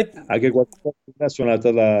pensato, non hai... Anche qualcosa è suonata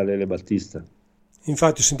da Lele Battista.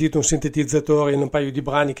 Infatti ho sentito un sintetizzatore in un paio di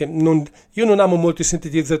brani io non amo molto i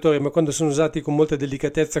sintetizzatori, ma quando sono usati con molta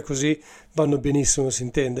delicatezza così vanno benissimo, si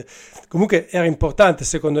intende. Comunque era importante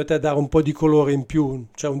secondo te dare un po' di colore in più,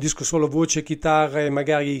 cioè un disco solo voce, chitarra e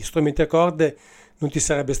magari strumenti a corde non ti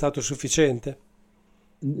sarebbe stato sufficiente?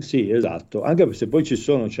 Sì, esatto, anche se poi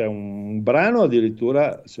c'è un brano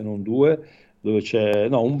addirittura, se non due,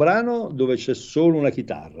 no, un brano dove c'è solo una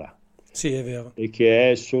chitarra. Sì, è vero. E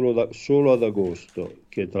che è solo ad agosto,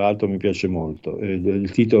 che tra l'altro mi piace molto.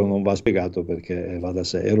 Il titolo non va spiegato perché va da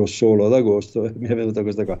sé, ero solo ad agosto e mi è venuta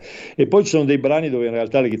questa qua. E poi ci sono dei brani dove in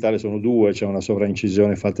realtà le chitarre sono due, c'è una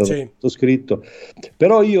sovraincisione fatta da sottoscritto,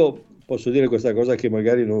 però io posso dire questa cosa che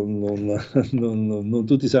magari non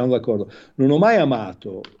tutti saranno d'accordo. Non ho mai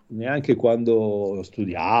amato, neanche quando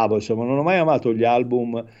studiavo, insomma, non ho mai amato gli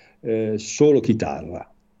album solo chitarra.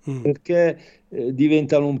 Perché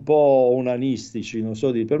diventano un po' onanistici, non so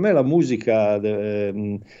dire. Per me la musica,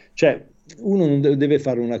 cioè uno non deve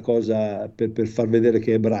fare una cosa per far vedere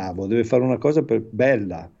che è bravo, deve fare una cosa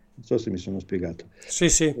bella. Non so se mi sono spiegato. Sì,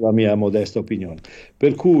 sì. La mia modesta opinione.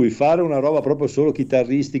 Per cui fare una roba proprio solo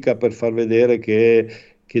chitarristica per far vedere che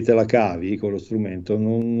te la cavi con lo strumento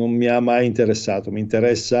non mi ha mai interessato. Mi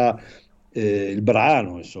interessa il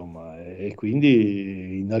brano, insomma, e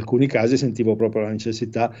quindi in alcuni casi sentivo proprio la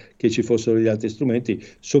necessità che ci fossero gli altri strumenti,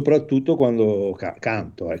 soprattutto quando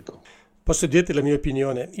canto, ecco. Posso dirti la mia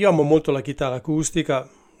opinione? Io amo molto la chitarra acustica,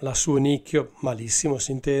 la suonicchio, malissimo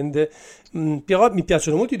si intende, però mi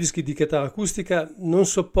piacciono molto i dischi di chitarra acustica, non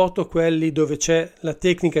sopporto quelli dove c'è la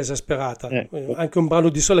tecnica esasperata. Anche un brano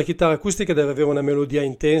di sola chitarra acustica deve avere una melodia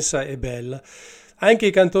intensa e bella. Anche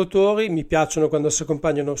i cantautori mi piacciono quando si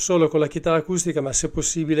accompagnano solo con la chitarra acustica, ma se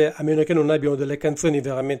possibile, a meno che non abbiano delle canzoni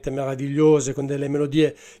veramente meravigliose, con delle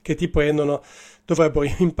melodie che ti prendono, dovrebbero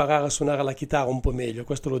imparare a suonare la chitarra un po' meglio,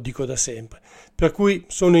 questo lo dico da sempre. Per cui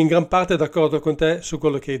sono in gran parte d'accordo con te su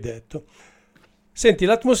quello che hai detto. Senti,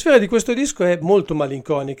 l'atmosfera di questo disco è molto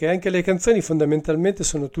malinconica e anche le canzoni fondamentalmente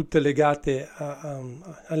sono tutte legate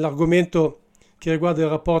all'argomento che riguarda il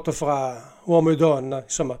rapporto fra uomo e donna,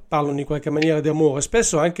 insomma parlano in qualche maniera di amore,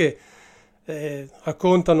 spesso anche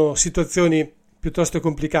raccontano situazioni piuttosto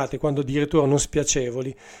complicate, quando addirittura non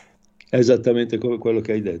spiacevoli. È esattamente quello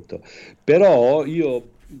che hai detto, però io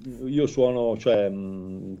suono, cioè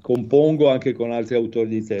compongo anche con altri autori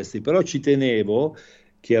di testi, però ci tenevo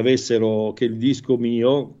che il disco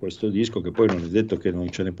mio, questo disco, che poi non è detto che non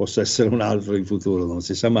ce ne possa essere un altro in futuro, non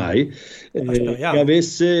si sa mai,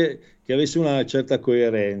 che avesse una certa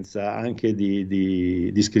coerenza anche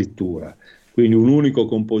di scrittura, quindi un unico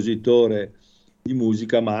compositore di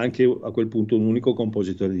musica, ma anche a quel punto un unico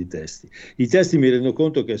compositore di testi. I testi mi rendo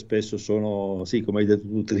conto che spesso sono, sì, come hai detto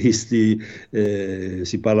tu, tristi,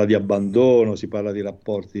 si parla di abbandono, si parla di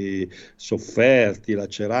rapporti sofferti,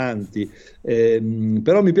 laceranti,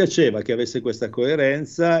 però mi piaceva che avesse questa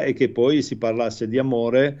coerenza e che poi si parlasse di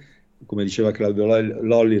amore, come diceva Claudio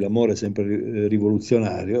Lolli, l'amore è sempre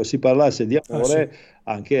rivoluzionario, si parlasse di amore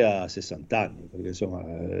anche a 60 anni, perché insomma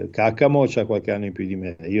Caccamo c'ha qualche anno in più di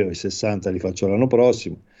me, io i 60 li faccio l'anno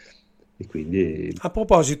prossimo, e quindi... A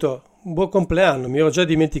proposito, buon compleanno, mi ero già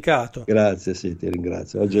dimenticato. Grazie, sì, ti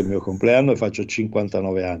ringrazio. Oggi è il mio compleanno e faccio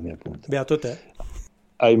 59 anni, appunto. Beato te.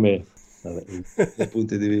 Ahimè, vabbè, dai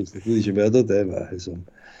punti di vista. Tu dici beato te, ma insomma,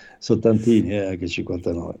 sono tantini, anche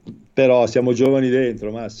 59. Però siamo giovani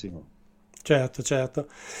dentro, Massimo. Certo, certo.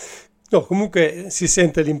 No, comunque si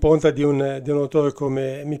sente l'impronta di un autore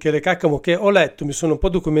come Michele Caccamo, che ho letto, mi sono un po'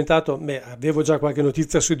 documentato, avevo già qualche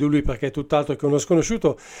notizia su di lui perché è tutt'altro che uno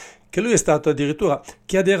sconosciuto, che lui è stato addirittura,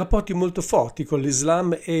 che ha dei rapporti molto forti con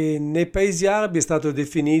l'Islam e nei paesi arabi è stato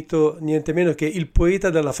definito niente meno che il poeta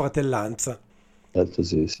della fratellanza. Certo,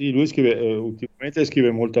 sì. Sì, lui scrive, ultimamente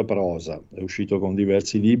scrive molta prosa, è uscito con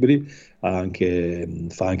diversi libri, fa anche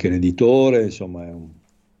l'editore, insomma,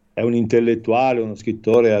 è un intellettuale, uno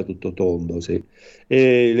scrittore a tutto tondo, sì.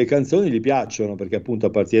 E le canzoni gli piacciono perché appunto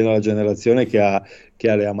appartiene alla generazione che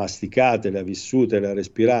le ha masticate, le ha vissute, le ha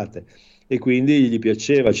respirate e quindi gli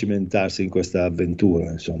piaceva cimentarsi in questa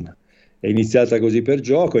avventura, insomma. È iniziata così per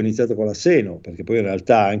gioco, è iniziata con la Seno, perché poi in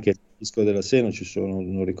realtà anche nel disco della Seno ci sono,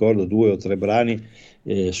 non ricordo, 2 o 3 brani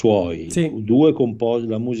suoi, Sì, due composi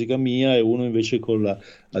la musica mia e uno invece con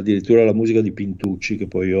addirittura la musica di Pintucci che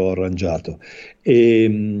poi ho arrangiato. E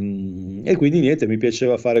quindi niente, mi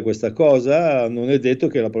piaceva fare questa cosa, non è detto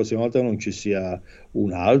che la prossima volta non ci sia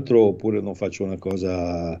un altro oppure non faccio una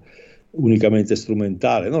cosa unicamente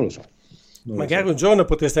strumentale, non lo so. Non lo magari so. un giorno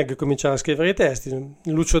potreste anche cominciare a scrivere i testi.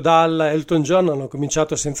 Lucio Dalla e Elton John hanno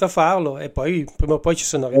cominciato senza farlo e poi prima o poi ci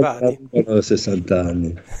sono arrivati. Da 60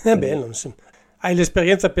 anni. Beh, non so. Hai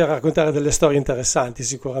l'esperienza per raccontare delle storie interessanti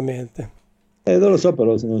sicuramente. Non lo so,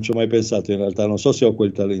 però non ci ho mai pensato in realtà, non so se ho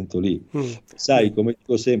quel talento lì. Mm. Sai, come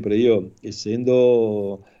dico sempre, io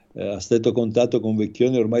essendo a stretto contatto con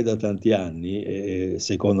Vecchioni ormai da tanti anni,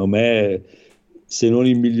 secondo me, se non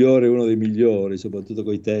il migliore, uno dei migliori, soprattutto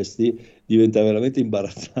con i testi, diventa veramente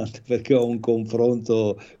imbarazzante perché ho un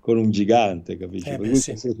confronto con un gigante, capisci? Per Beh, cui sì.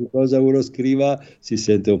 qualsiasi cosa uno scriva si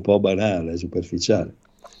sente un po' banale, superficiale.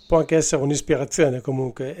 Può anche essere un'ispirazione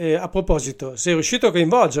comunque. E a proposito, sei riuscito a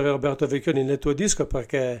coinvolgere Roberto Vecchioni nel tuo disco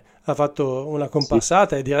perché ha fatto una Sì.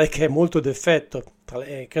 comparsata e direi che è molto d'effetto.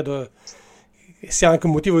 Credo che sia anche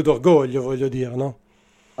un motivo d'orgoglio, voglio dire, no?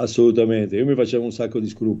 Assolutamente, io mi facevo un sacco di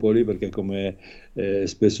scrupoli perché come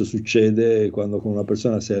spesso succede quando con una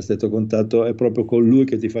persona sei a stretto contatto è proprio con lui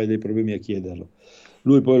che ti fai dei problemi a chiederlo.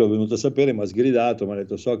 Lui poi l'ho venuto a sapere, mi ha sgridato, mi ha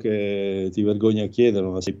detto so che ti vergogni a chiederlo,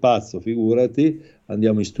 ma sei pazzo, figurati,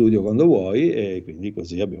 andiamo in studio quando vuoi e quindi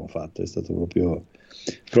così abbiamo fatto, è stato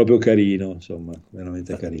proprio carino, insomma,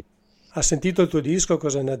 veramente carino. Ha sentito il tuo disco,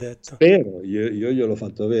 cosa ne ha detto? Spero, io gliel'ho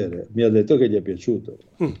fatto avere, mi ha detto che gli è piaciuto.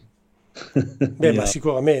 Mm. Beh, Mi ma ha-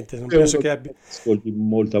 sicuramente, non È penso uno che che abbia... ascolti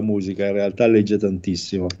molta musica, in realtà legge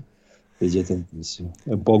tantissimo, legge tantissimo.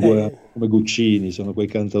 È un po' Eh, come Guccini, sono quei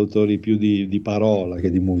cantautori più di parola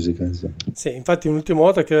che di musica, insomma. Sì, infatti l'ultima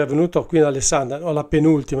volta che era venuto qui in Alessandria, o la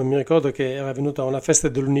penultima, mi ricordo che era venuto a una festa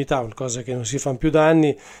dell'unità, qualcosa che non si fa più da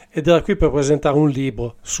anni, ed era qui per presentare un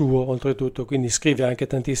libro suo, oltretutto, quindi scrive anche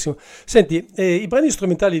tantissimo. Senti, i brani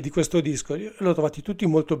strumentali di questo disco io li ho trovati tutti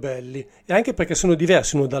molto belli, e anche perché sono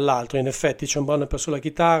diversi uno dall'altro, in effetti c'è un brano per sola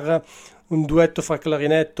chitarra, un duetto fra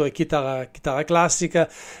clarinetto e chitarra classica,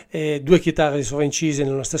 e due chitarre sovraincise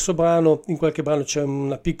nello stesso brano, in qualche brano c'è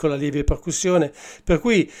una piccola lieve percussione, per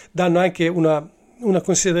cui danno anche una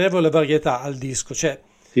considerevole varietà al disco. Cioè,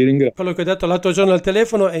 Ti ringrazio. quello che ho detto l'altro giorno al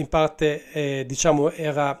telefono è in parte, diciamo,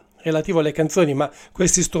 era relativo alle canzoni, ma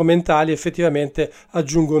questi strumentali effettivamente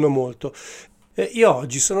aggiungono molto. Io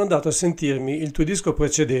oggi sono andato a sentirmi il tuo disco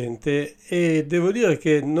precedente e devo dire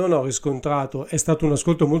che non ho riscontrato, è stato un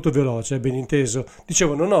ascolto molto veloce, ben inteso,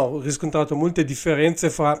 dicevo, non ho riscontrato molte differenze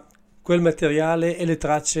fra quel materiale e le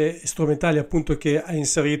tracce strumentali appunto che hai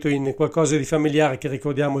inserito in qualcosa di familiare che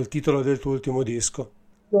ricordiamo il titolo del tuo ultimo disco.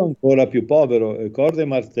 Ancora più povero, corde e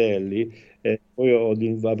martelli,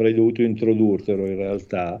 poi avrei dovuto introdurtelo in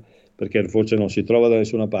realtà, perché forse non si trova da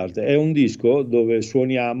nessuna parte. È un disco dove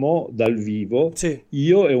suoniamo dal vivo Sì,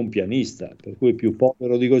 io e un pianista, per cui più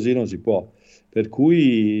povero di così non si può. Per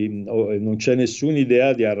cui non c'è nessuna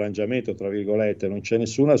idea di arrangiamento, tra virgolette, non c'è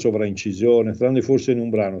nessuna sovraincisione, tranne forse in un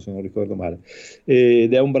brano, se non ricordo male.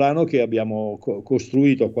 Ed è un brano che abbiamo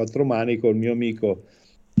costruito a 4 mani col mio amico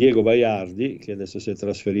Diego Baiardi, che adesso si è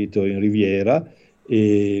trasferito in Riviera,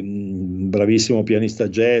 bravissimo pianista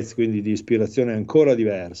jazz, quindi di ispirazione ancora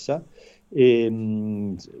diversa.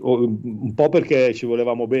 Un po' perché ci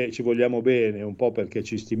vogliamo bene, un po' perché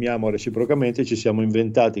ci stimiamo reciprocamente, ci siamo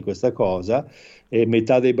inventati questa cosa e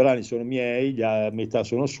metà dei brani sono miei, metà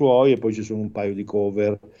sono suoi e poi ci sono un paio di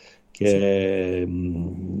cover sì. che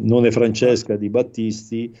non è Francesca di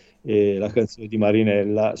Battisti e la canzone di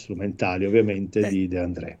Marinella, strumentali ovviamente Eh, di De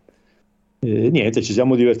André. Niente, ci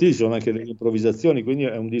siamo divertiti, ci sono anche delle improvvisazioni, quindi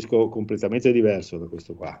è un disco completamente diverso da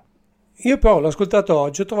questo qua. Io però l'ho ascoltato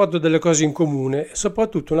oggi, ho trovato delle cose in comune,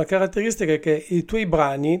 soprattutto una caratteristica è che i tuoi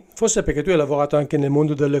brani, forse perché tu hai lavorato anche nel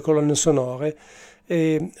mondo delle colonne sonore,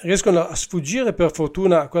 riescono a sfuggire per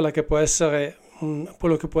fortuna a quella che può essere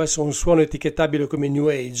quello che può essere un suono etichettabile come New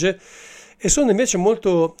Age, e sono invece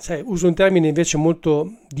molto, sai, uso un termine invece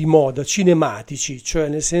molto di moda, cinematici, cioè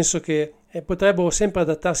nel senso che potrebbero sempre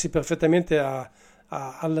adattarsi perfettamente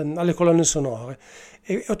alle colonne sonore.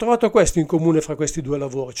 E ho trovato questo in comune fra questi due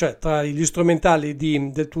lavori, cioè tra gli strumentali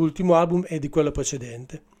del tuo ultimo album e di quello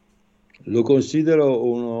precedente. Lo considero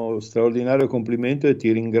uno straordinario complimento e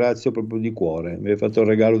ti ringrazio proprio di cuore. Mi hai fatto il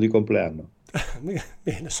regalo di compleanno.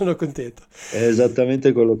 Bene, sono contento. È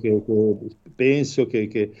esattamente quello che penso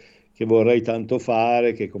che vorrei tanto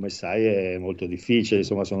fare, che come sai è molto difficile,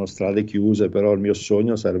 insomma sono strade chiuse, però il mio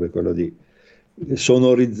sogno sarebbe quello di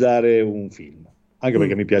sonorizzare un film, anche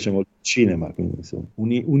perché Mm. mi piace molto il cinema, quindi insomma,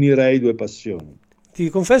 unirei due passioni. Ti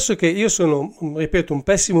confesso che io sono, ripeto, un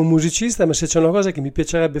pessimo musicista, ma se c'è una cosa che mi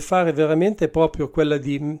piacerebbe fare veramente è proprio quella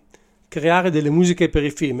di creare delle musiche per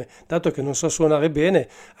i film, dato che non so suonare bene,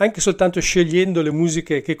 anche soltanto scegliendo le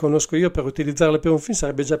musiche che conosco io per utilizzarle per un film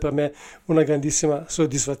sarebbe già per me una grandissima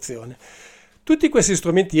soddisfazione. Tutti questi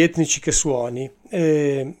strumenti etnici che suoni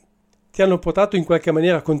ti hanno portato in qualche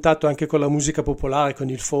maniera a contatto anche con la musica popolare, con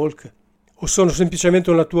il folk? O sono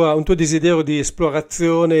semplicemente un tuo desiderio di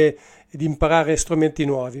esplorazione e di imparare strumenti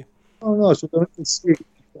nuovi? No, no, assolutamente sì.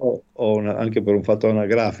 Anche per un fatto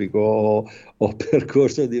anagrafico, ho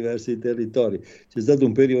percorso diversi territori. C'è stato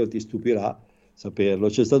un periodo, ti stupirà saperlo,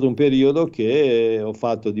 c'è stato un periodo che ho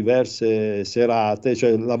fatto diverse serate,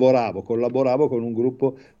 cioè collaboravo con un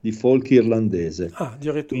gruppo di folk irlandese. Ah,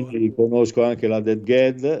 addirittura. Quindi conosco anche la Dead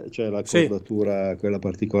Gad, cioè Sì. l'accordatura, quella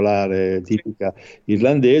particolare, tipica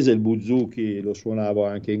irlandese, il buzuki lo suonavo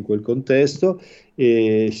anche in quel contesto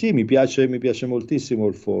e sì, mi piace moltissimo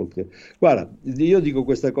il folk. Guarda, io dico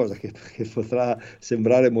questa cosa che potrà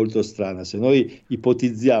sembrare molto strana. Se noi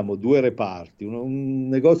ipotizziamo due reparti, un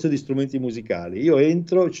negozio di strumenti musicali, io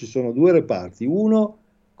entro, ci sono due reparti, uno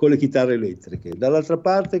con le chitarre elettriche, dall'altra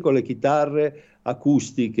parte con le chitarre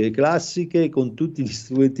acustiche, classiche, con tutti gli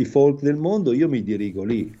strumenti folk del mondo, io mi dirigo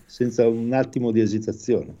lì, senza un attimo di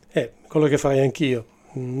esitazione. Quello che farei anch'io.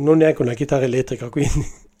 Non neanche una chitarra elettrica,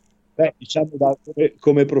 quindi. Beh, diciamo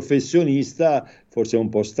come professionista forse è un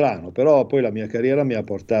po' strano, però poi la mia carriera mi ha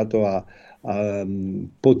portato a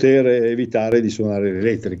poter evitare di suonare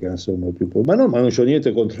l'elettrica, insomma, ma no, ma non c'ho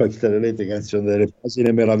niente contro la chitarra elettrica, anzi sono delle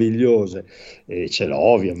pagine meravigliose, e ce l'ho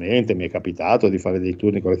ovviamente, mi è capitato di fare dei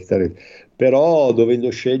turni con la chitarra elettrica, però dovendo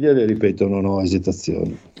scegliere, ripeto, non ho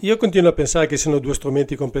esitazioni. Io continuo a pensare che siano due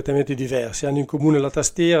strumenti completamente diversi. Hanno in comune la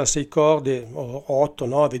tastiera, 6 corde, o 8,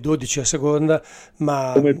 9, 12 a seconda,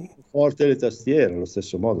 ma Come il pianoforte e le tastiere, allo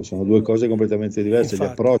stesso modo, sono due cose completamente diverse, gli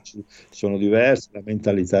infatti. approcci sono diversi, la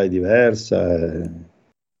mentalità è diversa,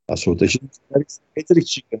 assolutamente. Ci sono chitarristi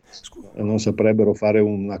elettrici che non saprebbero fare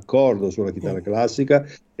un accordo sulla chitarra Mm, classica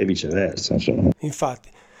e viceversa, insomma. infatti.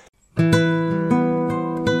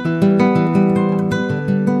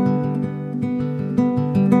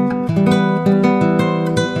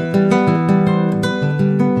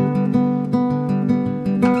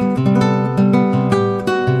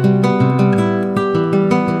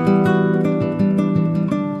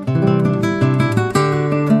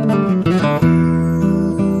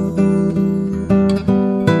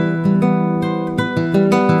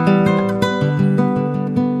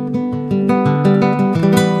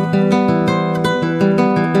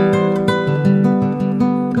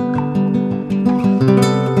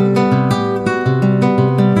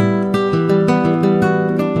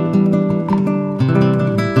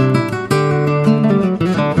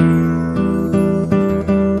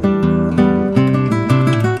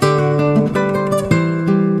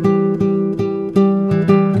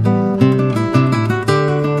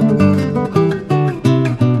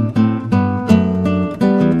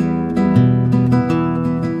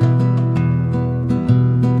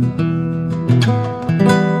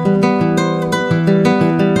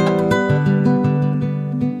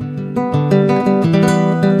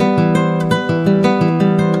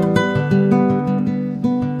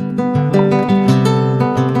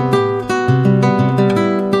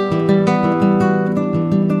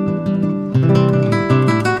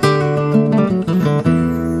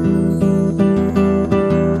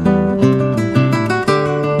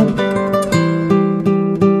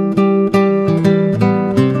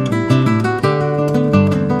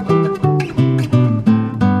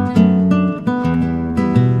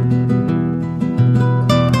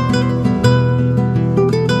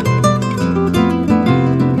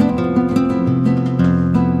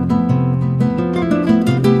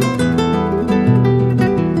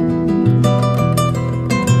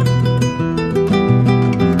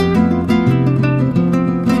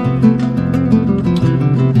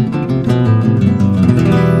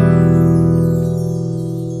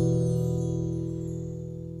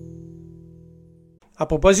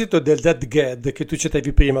 proposito del dead gad che tu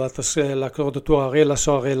citavi prima, l'accordatura re, la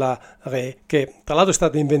sol, re, la re, che tra l'altro è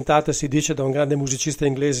stata inventata, si dice, da un grande musicista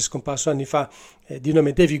inglese scomparso anni fa, di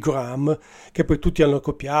nome David Graham, che poi tutti hanno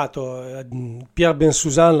copiato. Pierre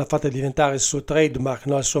Bensusan l'ha fatta diventare il suo trademark,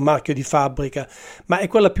 no? Il suo marchio di fabbrica, ma è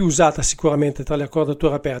quella più usata sicuramente tra le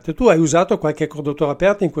accordature aperte. Tu hai usato qualche accordatura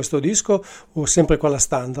aperta in questo disco o sempre quella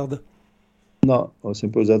standard? No, ho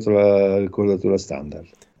sempre usato la ricordatura standard.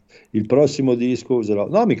 Il prossimo disco userò,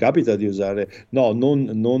 no, mi capita di usare, no,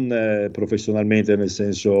 non professionalmente, nel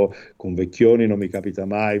senso con vecchioni non mi capita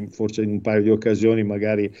mai, forse in un paio di occasioni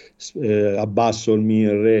magari abbasso il mi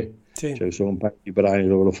in re, Sì. cioè sono un paio di brani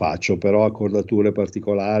dove lo faccio, però accordature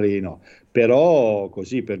particolari no. Però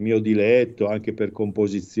così per mio diletto, anche per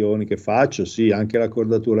composizioni che faccio, sì, anche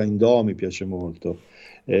l'accordatura in do mi piace molto.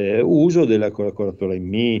 Uso dell'accordatura in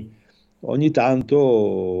mi. Ogni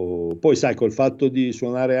tanto, poi sai, col fatto di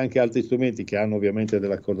suonare anche altri strumenti che hanno ovviamente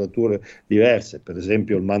delle accordature diverse, per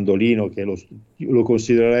esempio il mandolino, che lo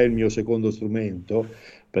considererei il mio secondo strumento,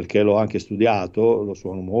 perché l'ho anche studiato, lo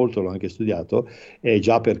suono molto, l'ho anche studiato, è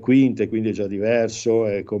già per quinte, quindi è già diverso,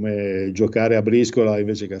 è come giocare a briscola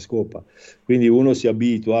invece che a scopa. Quindi uno si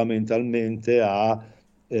abitua mentalmente a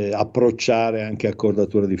approcciare anche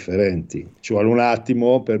accordature differenti. Ci vuole un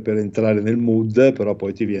attimo per entrare nel mood, però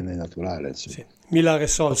poi ti viene naturale. Insomma. Sì. Mi, re,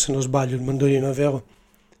 sol, se non sbaglio, il mandolino, è vero?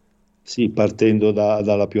 Sì, partendo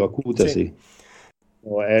dalla più acuta, sì.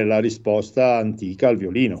 È la risposta antica al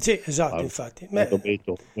violino. Sì, esatto, infatti.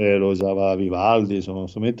 Lo usava Vivaldi, insomma, un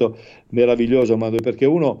strumento meraviglioso, ma perché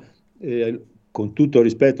uno, con tutto il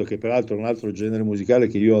rispetto, che peraltro è un altro genere musicale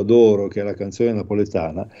che io adoro, che è la canzone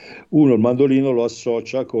napoletana, uno il mandolino lo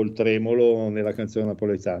associa col tremolo nella canzone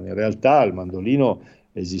napoletana. In realtà il mandolino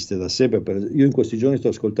esiste da sempre. Io in questi giorni sto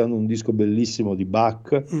ascoltando un disco bellissimo di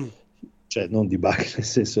Bach, cioè non di Bach nel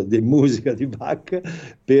senso di musica di Bach,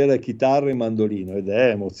 per chitarra e mandolino, ed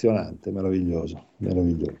è emozionante, meraviglioso,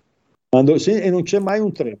 meraviglioso. E non c'è mai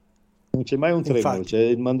un tremolo, non c'è mai un tremolo, c'è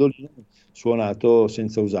il mandolino suonato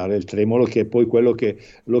senza usare il tremolo, che è poi quello che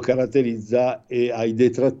lo caratterizza e ai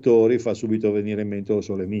detrattori fa subito venire in mente lo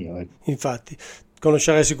sole mio. Infatti,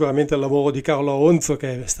 conoscerai sicuramente il lavoro di Carlo Aonzo,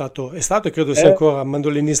 che è stato e credo sia ancora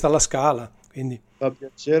mandolinista alla Scala. Quindi. Fa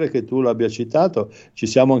piacere che tu l'abbia citato, ci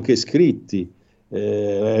siamo anche scritti,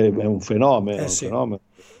 è un fenomeno, Sì. un fenomeno.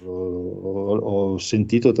 Ho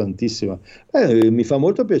sentito tantissimo. Mi fa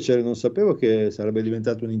molto piacere, non sapevo che sarebbe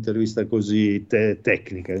diventata un'intervista così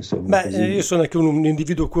tecnica. Insomma, così. Io sono anche un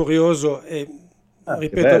individuo curioso e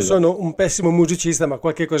ripeto, sono un pessimo musicista, ma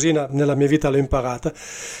qualche cosina nella mia vita l'ho imparata.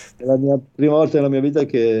 È la prima volta nella mia vita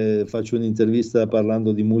che faccio un'intervista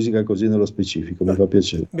parlando di musica così nello specifico, mi fa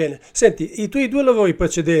piacere. Bene, senti, i tuoi due lavori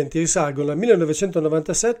precedenti risalgono al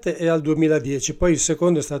 1997 e al 2010, poi il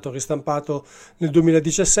secondo è stato ristampato nel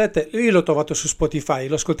 2017, io l'ho trovato su Spotify,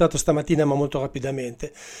 l'ho ascoltato stamattina ma molto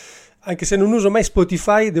rapidamente. Anche se non uso mai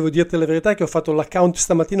Spotify, devo dirti la verità che ho fatto l'account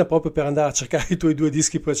stamattina proprio per andare a cercare i tuoi due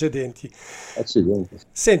dischi precedenti. Accidenti.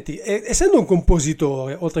 Senti, essendo un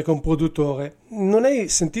compositore, oltre che un produttore, non hai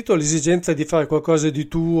sentito l'esigenza di fare qualcosa di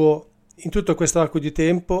tuo in tutto questo arco di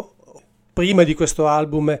tempo, prima di questo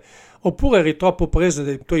album, oppure eri troppo preso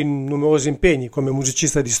dai tuoi numerosi impegni come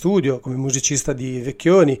musicista di studio, come musicista di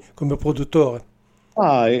vecchioni, come produttore?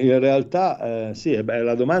 In realtà, sì,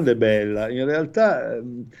 la domanda è bella. In realtà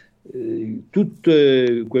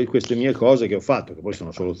tutte queste mie cose che ho fatto, che poi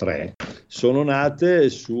sono solo 3, sono nate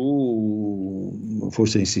su,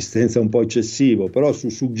 forse insistenza un po' eccessivo, però su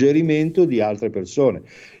suggerimento di altre persone.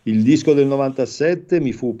 Il disco del 97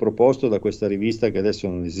 mi fu proposto da questa rivista che adesso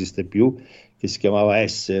non esiste più, che si chiamava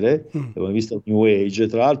Essere, è una rivista New Age.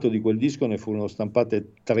 Tra l'altro di quel disco ne furono stampate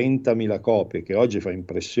 30.000 copie, che oggi fa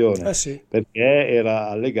impressione, perché era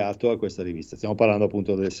allegato a questa rivista. Stiamo parlando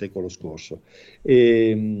appunto del secolo scorso.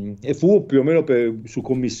 E fu più o meno su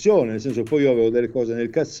commissione, nel senso che poi io avevo delle cose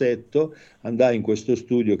nel cassetto, andai in questo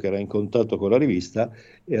studio che era in contatto con la rivista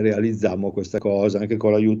e realizzammo questa cosa, anche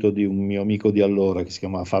con l'aiuto di un mio amico di allora che si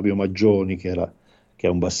chiamava Fabio Maggioni, che è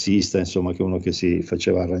un bassista, insomma, che è uno che si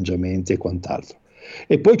faceva arrangiamenti e quant'altro.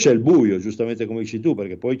 E poi c'è il buio, giustamente come dici tu,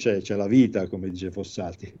 perché poi c'è la vita, come dice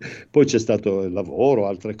Fossati, poi c'è stato il lavoro,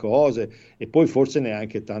 altre cose, e poi forse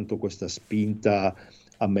neanche tanto questa spinta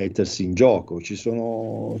a mettersi in gioco. Ci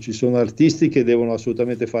sono artisti che devono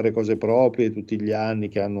assolutamente fare cose proprie tutti gli anni,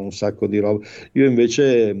 che hanno un sacco di roba. Io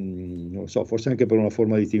invece, non so, forse anche per una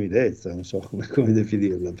forma di timidezza, non so come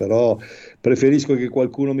definirla, però preferisco che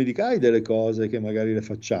qualcuno mi dica hai delle cose che magari le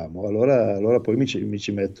facciamo, allora poi mi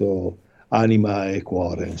ci metto anima e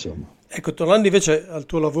cuore, insomma. Ecco, tornando invece al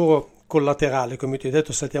tuo lavoro collaterale, come ti ho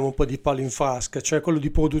detto, saltiamo un po' di palo in frasca, cioè quello di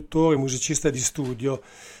produttore, musicista di studio.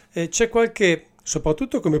 C'è qualche,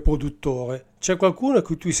 soprattutto come produttore, c'è qualcuno a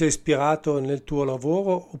cui tu sei ispirato nel tuo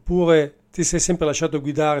lavoro oppure ti sei sempre lasciato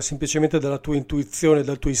guidare semplicemente dalla tua intuizione,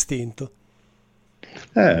 dal tuo istinto?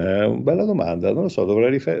 È una bella domanda, non lo so,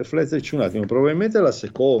 dovrei rifletterci un attimo, probabilmente la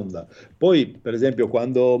seconda. Poi, per esempio,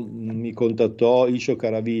 quando mi contattò Icio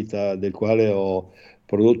Caravita, del quale ho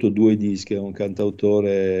prodotto due dischi, è un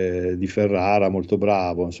cantautore di Ferrara molto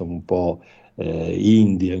bravo, insomma un po'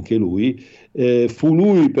 indie anche lui, fu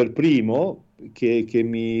lui per primo che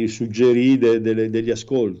mi suggerì degli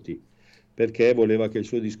ascolti, perché voleva che il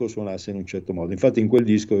suo disco suonasse in un certo modo. Infatti in quel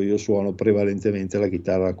disco io suono prevalentemente la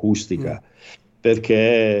chitarra Mm. acustica,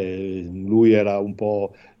 perché lui era un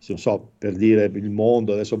po', non so, per dire il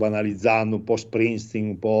mondo, adesso banalizzando, un po' Springsteen,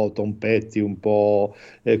 un po' Tom Petty, un po'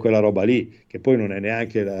 quella roba lì, che poi non è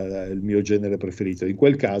neanche il mio genere preferito. In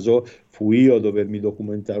quel caso fui io a dovermi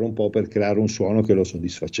documentare un po' per creare un suono che lo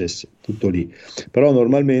soddisfacesse, tutto lì. Però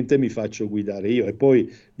normalmente mi faccio guidare io, e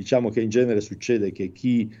poi diciamo che in genere succede che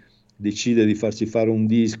chi decide di farsi fare un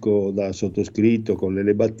disco da sottoscritto con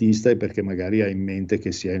Lele Battista è perché magari ha in mente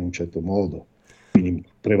che sia in un certo modo, quindi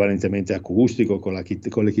prevalentemente acustico, con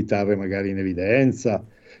le chitarre magari in evidenza,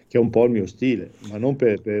 che è un po' il mio stile, ma non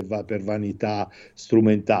per vanità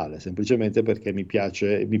strumentale, semplicemente perché mi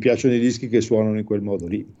piacciono i dischi che suonano in quel modo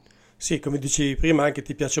lì. Sì, come dicevi prima, anche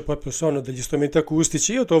ti piace proprio il suono degli strumenti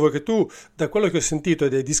acustici. Io trovo che tu, da quello che ho sentito e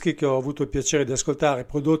dai dischi che ho avuto il piacere di ascoltare,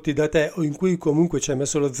 prodotti da te o in cui comunque ci hai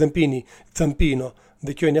messo lo zampino,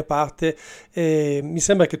 vecchioni a parte, mi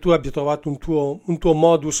sembra che tu abbia trovato un tuo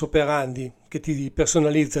modus operandi che ti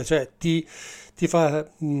personalizza, cioè ti fa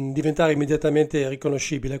diventare immediatamente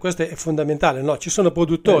riconoscibile. Questo è fondamentale, no? Ci sono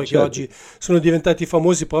produttori che Certo. oggi sono diventati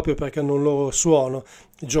famosi proprio perché hanno un loro suono.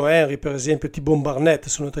 Joe Henry, per esempio, T-Bone Barnett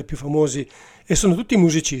sono tra i più famosi e sono tutti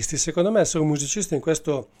musicisti. Secondo me essere un musicista in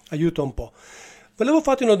questo aiuta un po'. Volevo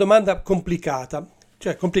farti una domanda complicata,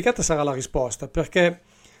 cioè complicata sarà la risposta, perché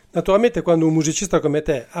naturalmente quando un musicista come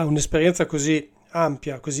te ha un'esperienza così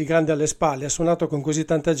ampia, così grande alle spalle, ha suonato con così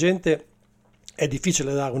tanta gente, è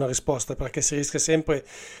difficile dare una risposta perché si rischia sempre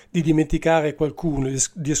di dimenticare qualcuno,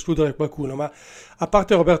 di escludere qualcuno, ma a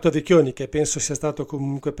parte Roberto Vecchioni, che penso sia stato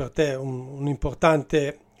comunque per te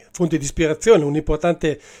un'importante fonte di ispirazione,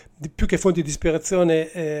 un'importante, più che fonte di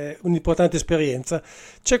ispirazione, un'importante esperienza,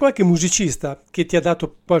 c'è qualche musicista che ti ha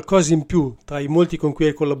dato qualcosa in più tra i molti con cui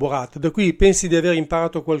hai collaborato, da cui pensi di aver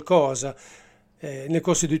imparato qualcosa nel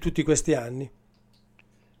corso di tutti questi anni?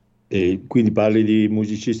 E quindi parli di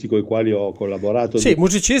musicisti con i quali ho collaborato. Sì,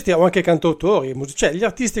 musicisti o anche cantautori, cioè gli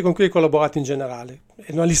artisti con cui hai collaborato in generale.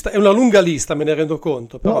 È una lunga lista, me ne rendo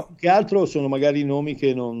conto, No, però più che altro sono magari nomi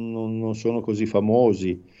che non sono così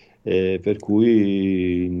famosi, per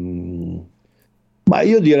cui ma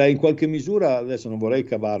io direi in qualche misura, adesso non vorrei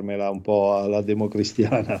cavarmela un po' alla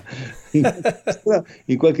democristiana,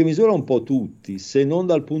 in qualche misura un po' tutti, se non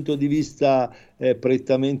dal punto di vista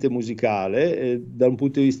prettamente musicale, da un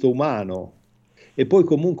punto di vista umano. E poi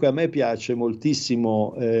comunque a me piace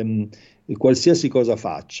moltissimo qualsiasi cosa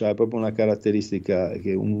faccia, è proprio una caratteristica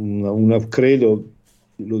che credo,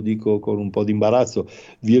 lo dico con un po' di imbarazzo,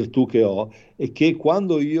 virtù che ho, è che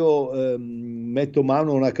quando io metto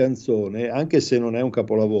mano a una canzone, anche se non è un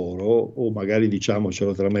capolavoro, o magari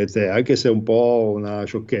diciamocelo tra me e te, anche se è un po' una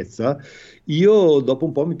sciocchezza, io dopo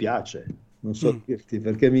un po' mi piace. Non so mm. dirti,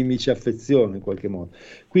 perché mi ci affeziono in qualche modo.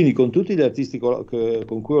 Quindi con tutti gli artisti con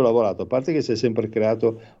cui ho lavorato, a parte che si è sempre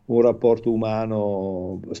creato un rapporto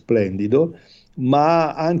umano splendido,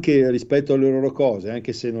 ma anche rispetto alle loro cose,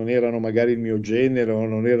 anche se non erano magari il mio genere o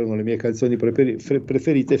non erano le mie canzoni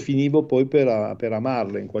preferite, finivo poi per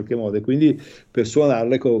amarle in qualche modo e quindi per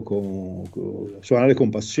suonarle suonarle con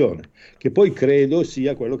passione, che poi credo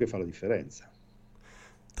sia quello che fa la differenza.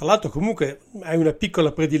 Tra l'altro comunque hai una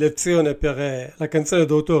piccola predilezione per la canzone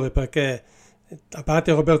d'autore perché a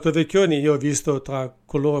parte Roberto Vecchioni io ho visto tra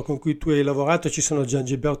coloro con cui tu hai lavorato ci sono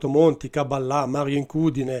Giangiberto Monti, Caballà, Mario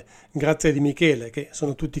Incudine, Grazia di Michele che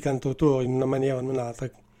sono tutti cantautori in una maniera o in un'altra.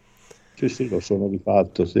 Sì, sì, lo sono di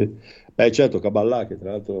fatto, sì. Beh, certo, Caballà, che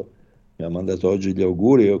tra l'altro mi ha mandato oggi gli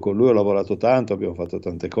auguri, io con lui ho lavorato tanto, abbiamo fatto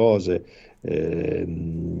tante cose,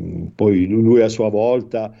 poi lui a sua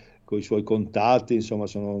volta con i suoi contatti, insomma,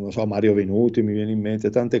 sono, non so, Mario Venuti, mi viene in mente,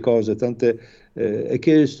 tante cose, tante, e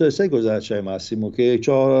che sai cosa c'è, Massimo? Che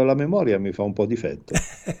la memoria mi fa un po' difetto.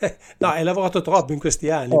 No, hai lavorato troppo in questi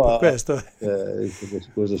anni per Oh, questo.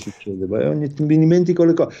 cosa succede? Beh, mi dimentico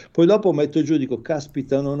le cose. Poi dopo metto giù, dico,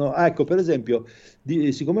 caspita, non ho... Ah, ecco, per esempio,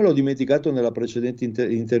 siccome l'ho dimenticato nella precedente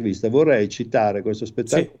intervista, vorrei citare questo Sì,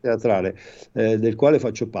 spettacolo teatrale del quale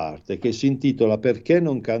faccio parte, che si intitola Perché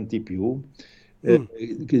non canti più?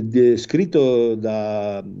 mm, Scritto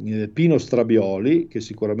da Pino Strabioli, che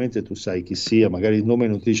sicuramente tu sai chi sia, magari il nome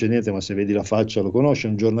non ti dice niente, ma se vedi la faccia lo conosci, è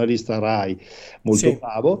un giornalista Rai molto sì.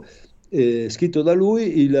 bravo. Scritto da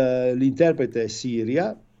lui, l'interprete è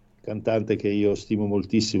Siria, cantante che io stimo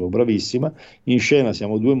moltissimo, bravissima. In scena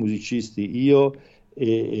siamo due musicisti, io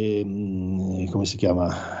come si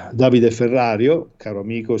chiama? Davide Ferrario, caro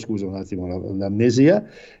amico, scusa un attimo l'amnesia,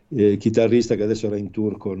 chitarrista che adesso era in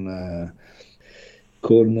tour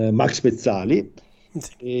con Max Pezzali.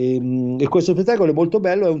 Sì. E questo spettacolo è molto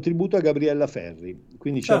bello, è un tributo a Gabriella Ferri,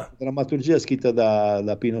 quindi c'è una Ah, drammaturgia scritta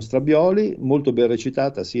da Pino Strabioli, molto ben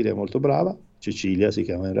recitata, Siria è molto brava, Cecilia si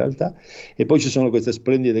chiama in realtà, e poi ci sono queste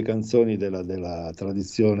splendide canzoni della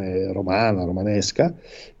tradizione romana, romanesca.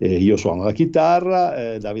 Io suono la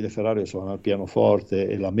chitarra, Davide Ferrario suona il pianoforte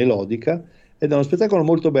e la melodica, ed è uno spettacolo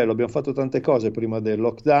molto bello, abbiamo fatto tante cose prima del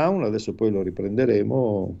lockdown, adesso poi lo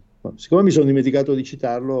riprenderemo. No, siccome mi sono dimenticato di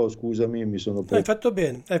citarlo, scusami, mi sono hai preso. fatto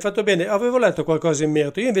bene, hai fatto bene. Avevo letto qualcosa in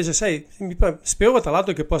merito. Io invece, sai, spero tra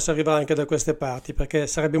l'altro che possa arrivare anche da queste parti, perché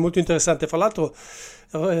sarebbe molto interessante. Fra l'altro,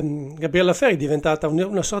 Gabriella Ferri è diventata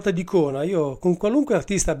una sorta di icona. Io con qualunque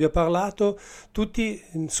artista abbia parlato, tutti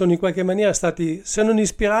sono in qualche maniera stati, se non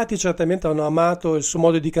ispirati, certamente hanno amato il suo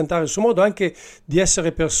modo di cantare, il suo modo anche di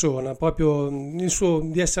essere persona, proprio il suo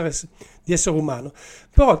di essere umano.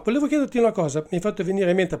 Però volevo chiederti una cosa, mi hai fatto venire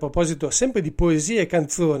in mente a proposito sempre di poesia e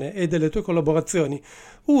canzone e delle tue collaborazioni,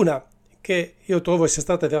 una che io trovo sia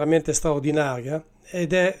stata veramente straordinaria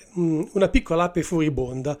ed è una piccola ape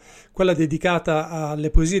furibonda, quella dedicata alle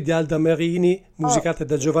poesie di Alda Marini, Ah, musicate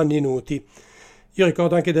da Giovanni Nuti. Io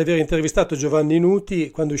ricordo anche di aver intervistato Giovanni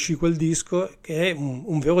Nuti quando uscì quel disco, che è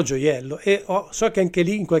un vero gioiello, e so che anche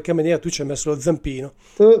lì in qualche maniera tu ci hai messo lo zampino.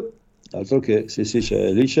 eh, altro che, sì, sì,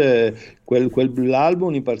 lì c'è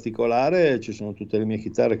quell'album in particolare, ci sono tutte le mie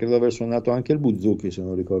chitarre, credo di aver suonato anche il buzuki se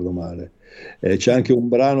non ricordo male. C'è anche un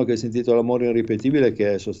brano che si intitola Amore irripetibile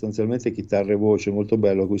che è sostanzialmente chitarra e voce, molto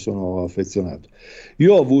bello, a cui sono affezionato.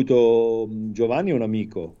 Io ho avuto Giovanni, un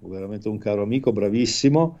amico, veramente un caro amico,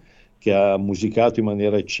 bravissimo, che ha musicato in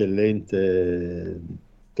maniera eccellente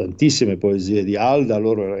tantissime poesie di Alda,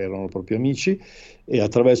 loro erano proprio amici, e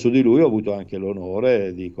attraverso di lui ho avuto anche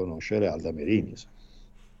l'onore di conoscere Alda Merini,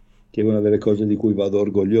 che è una delle cose di cui vado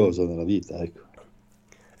orgoglioso nella vita, ecco.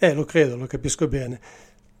 Lo credo, lo capisco bene.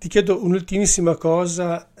 Ti chiedo un'ultimissima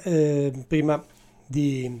cosa prima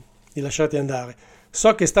di lasciarti andare.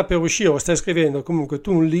 So che sta per uscire o stai scrivendo comunque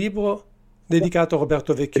tu un libro dedicato a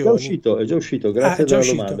Roberto Vecchioni. È già uscito, Ah, è grazie già della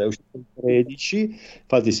uscito. domanda. È uscito il 13,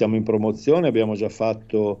 infatti siamo in promozione, abbiamo già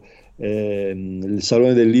fatto il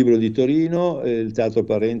Salone del Libro di Torino, il Teatro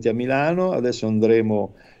Parenti a Milano, adesso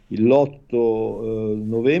andremo l'8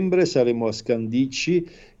 novembre, saremo a Scandicci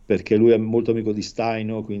perché lui è molto amico di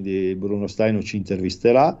Staino, quindi Bruno Staino ci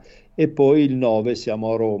intervisterà, e poi il 9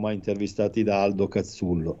 siamo a Roma intervistati da Aldo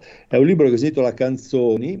Cazzullo. È un libro che si intitola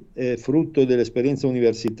Canzoni, è frutto dell'esperienza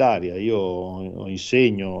universitaria. Io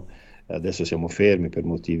insegno, adesso siamo fermi per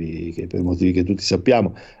motivi che tutti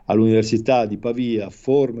sappiamo, all'Università di Pavia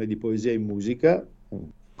forme di poesia in musica,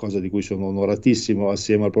 cosa di cui sono onoratissimo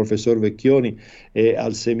assieme al professor Vecchioni e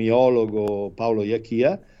al semiologo Paolo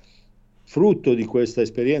Iachia. Frutto di questa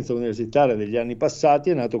esperienza universitaria degli anni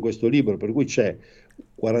passati è nato questo libro, per cui c'è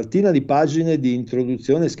quarantina di pagine di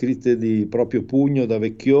introduzione scritte di proprio pugno da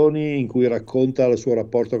Vecchioni in cui racconta il suo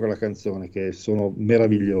rapporto con la canzone, che sono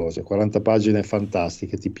meravigliose, 40 pagine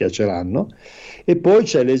fantastiche, ti piaceranno. E poi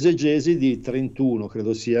c'è l'esegesi di 31,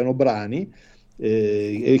 credo siano brani,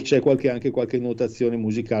 e c'è anche qualche notazione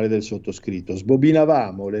musicale del sottoscritto.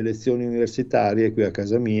 Sbobinavamo le lezioni universitarie qui a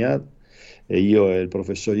casa mia, e io e il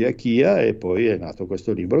professor Iachia, e poi è nato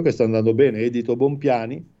questo libro che sta andando bene, edito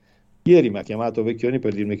Bonpiani. Ieri mi ha chiamato Vecchioni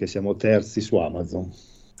per dirmi che siamo terzi su Amazon.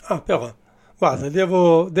 Ah, però, guarda,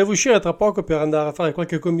 devo uscire tra poco per andare a fare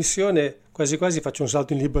qualche commissione, quasi quasi faccio un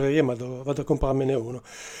salto in libreria, ma vado a comprarmene uno.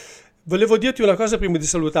 Volevo dirti una cosa prima di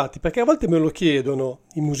salutarti, perché a volte me lo chiedono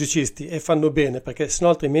i musicisti e fanno bene, perché sennò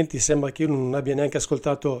altrimenti sembra che io non abbia neanche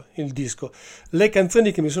ascoltato il disco. Le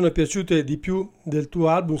canzoni che mi sono piaciute di più del tuo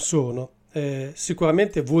album sono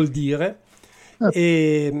sicuramente Vuol dire,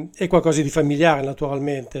 e qualcosa di familiare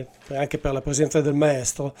naturalmente, anche per la presenza del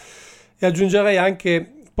maestro. E aggiungerei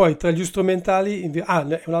anche poi tra gli strumentali,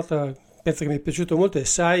 un'altra pezzo che mi è piaciuto molto è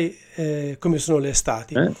Sai come sono le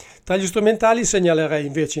estati. Tra gli strumentali segnalerei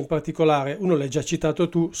invece in particolare, uno l'hai già citato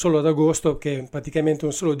tu, Solo ad agosto, che è praticamente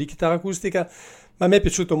un solo di chitarra acustica, ma a me è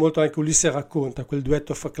piaciuto molto anche Ulisse racconta, quel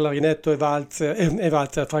duetto fra clarinetto e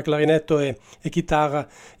valzer, fra clarinetto e chitarra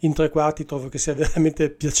in tre quarti, trovo che sia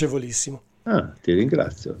veramente piacevolissimo. Ti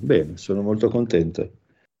ringrazio, bene, sono molto contento.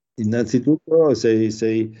 Innanzitutto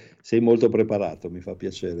sei molto preparato, mi fa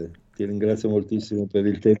piacere. Ti ringrazio moltissimo per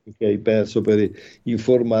il tempo che hai perso per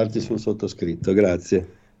informarti sul sottoscritto, grazie.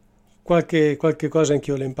 Qualche cosa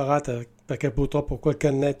anch'io l'ho imparata, perché purtroppo qualche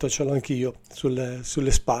annetto ce l'ho anch'io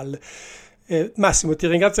sulle spalle. Massimo, ti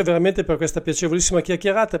ringrazio veramente per questa piacevolissima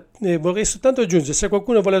chiacchierata. Vorrei soltanto aggiungere, se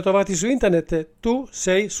qualcuno vuole trovarti su internet, tu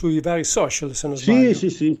sei sui vari social, se non sbaglio.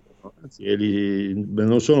 Sì. Anzi,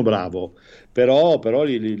 non sono bravo, però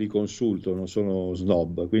li consulto, non sono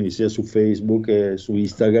snob, quindi sia su Facebook che su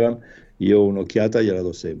Instagram io un'occhiata gliela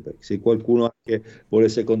do sempre. Se qualcuno anche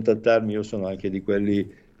volesse contattarmi, io sono anche di quelli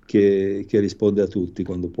che risponde a tutti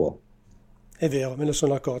quando può. È vero, me ne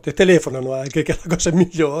sono accorto. E telefonano anche, che è la cosa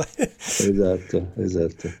migliore. Esatto.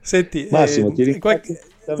 Senti, Massimo, ti ringrazio.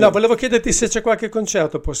 No, volevo chiederti se c'è qualche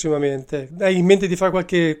concerto prossimamente. Hai in mente di fare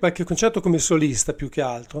qualche concerto come solista più che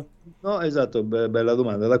altro? No, esatto, bella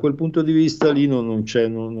domanda. Da quel punto di vista lì non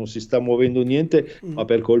si sta muovendo niente, ma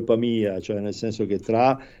per colpa mia, cioè nel senso che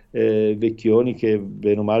tra vecchioni che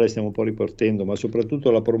bene o male stiamo un po' ripartendo, ma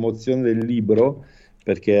soprattutto la promozione del libro,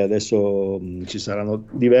 perché adesso ci saranno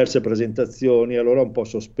diverse presentazioni, allora ho un po'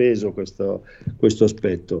 sospeso questo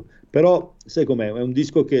aspetto. Però sai com'è? È un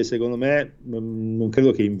disco che secondo me non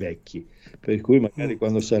credo che invecchi, per cui magari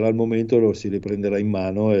quando sarà il momento lo si riprenderà in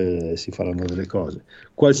mano e si faranno delle cose.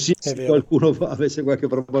 Qualsiasi qualcuno avesse qualche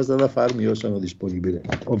proposta da farmi, io sono disponibile,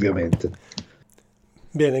 ovviamente.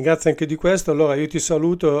 Bene, grazie anche di questo. Allora io ti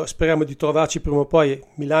saluto, speriamo di trovarci prima o poi.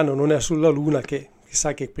 Milano non è sulla luna, che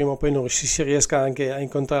chissà che prima o poi non si riesca anche a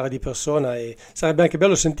incontrare di persona, e sarebbe anche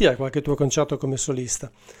bello sentire qualche tuo concerto come solista.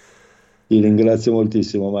 Ti ringrazio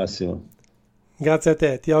moltissimo, Massimo. Grazie a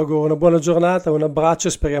te, ti auguro una buona giornata, un abbraccio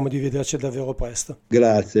e speriamo di vederci davvero presto.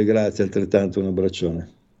 Grazie, altrettanto un abbraccione.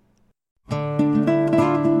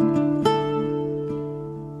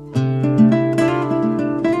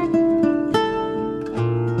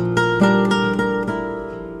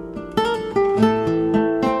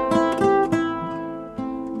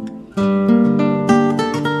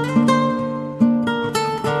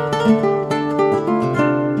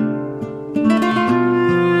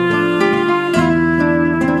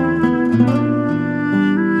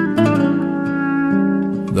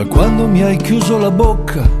 Quando mi hai chiuso la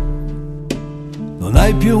bocca, non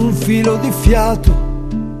hai più un filo di fiato,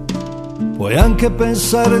 puoi anche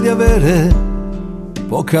pensare di avere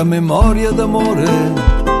poca memoria d'amore,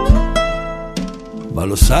 ma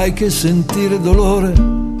lo sai che sentire dolore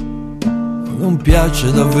non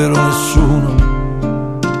piace davvero a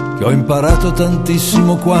nessuno, che ho imparato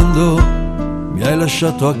tantissimo quando mi hai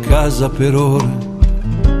lasciato a casa per ore,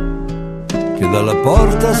 che dalla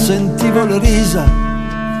porta sentivo le risa,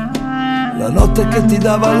 la notte che ti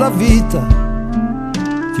dava la vita.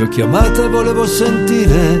 Ti ho chiamata e volevo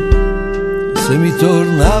sentire se mi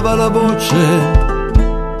tornava la voce.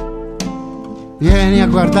 Vieni a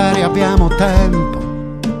guardare, abbiamo tempo,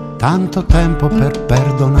 tanto tempo per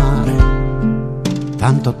perdonare,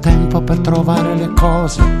 tanto tempo per trovare le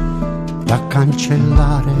cose da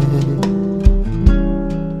cancellare.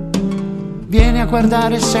 Vieni a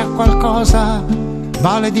guardare se a qualcosa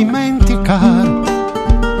vale dimenticare.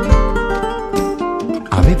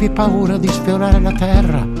 Avevi paura di sfiorare la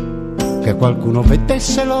terra, che qualcuno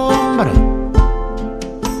vedesse l'ombra,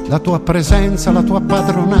 la tua presenza, la tua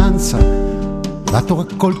padronanza, la tua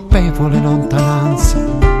colpevole lontananza.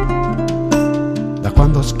 Da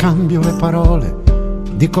quando scambio le parole,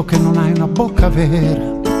 dico che non hai una bocca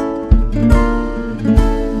vera,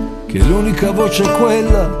 che l'unica voce è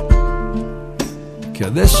quella che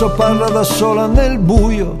adesso parla da sola nel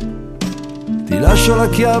buio. Ti lascio la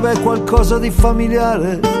chiave, qualcosa di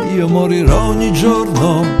familiare, io morirò ogni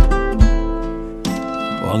giorno.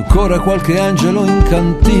 Ho ancora qualche angelo in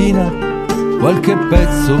cantina, qualche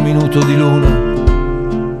pezzo, minuto di luna.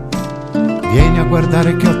 Vieni a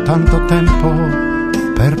guardare che ho tanto tempo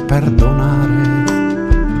per perdonare,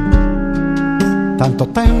 tanto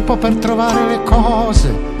tempo per trovare le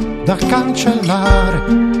cose da cancellare.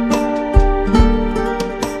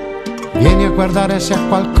 Vieni a guardare se a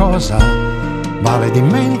qualcosa vale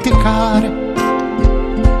dimenticare,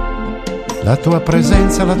 la tua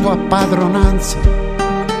presenza, la tua padronanza,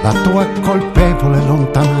 la tua colpevole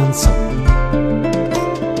lontananza.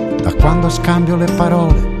 Da quando scambio le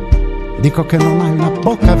parole, dico che non hai una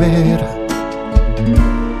bocca vera,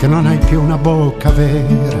 che non hai più una bocca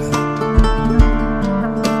vera.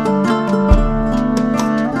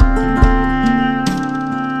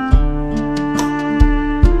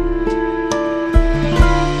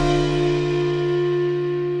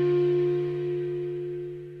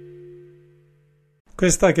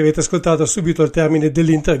 Questa che avete ascoltato subito al termine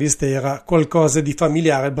dell'intervista era Qualcosa di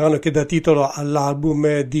familiare, il brano che dà titolo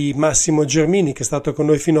all'album di Massimo Germini, che è stato con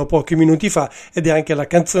noi fino a pochi minuti fa, ed è anche la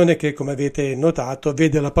canzone che, come avete notato,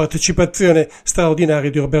 vede la partecipazione straordinaria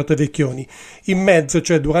di Roberto Vecchioni. In mezzo,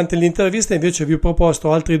 cioè durante l'intervista, invece vi ho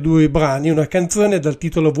proposto altri due brani, una canzone dal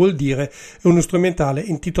titolo Vuol dire e uno strumentale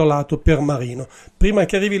intitolato Per Marino. Prima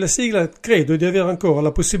che arrivi la sigla, credo di avere ancora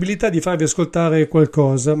la possibilità di farvi ascoltare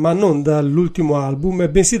qualcosa, ma non dall'ultimo album,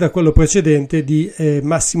 bensì da quello precedente di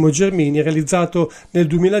Massimo Germini, realizzato nel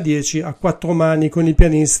 2010 a quattro mani con il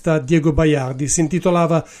pianista Diego Baiardi. Si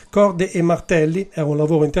intitolava Corde e martelli, era un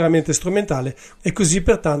lavoro interamente strumentale e così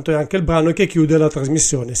pertanto è anche il brano che chiude la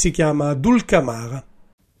trasmissione. Si chiama Dulcamara.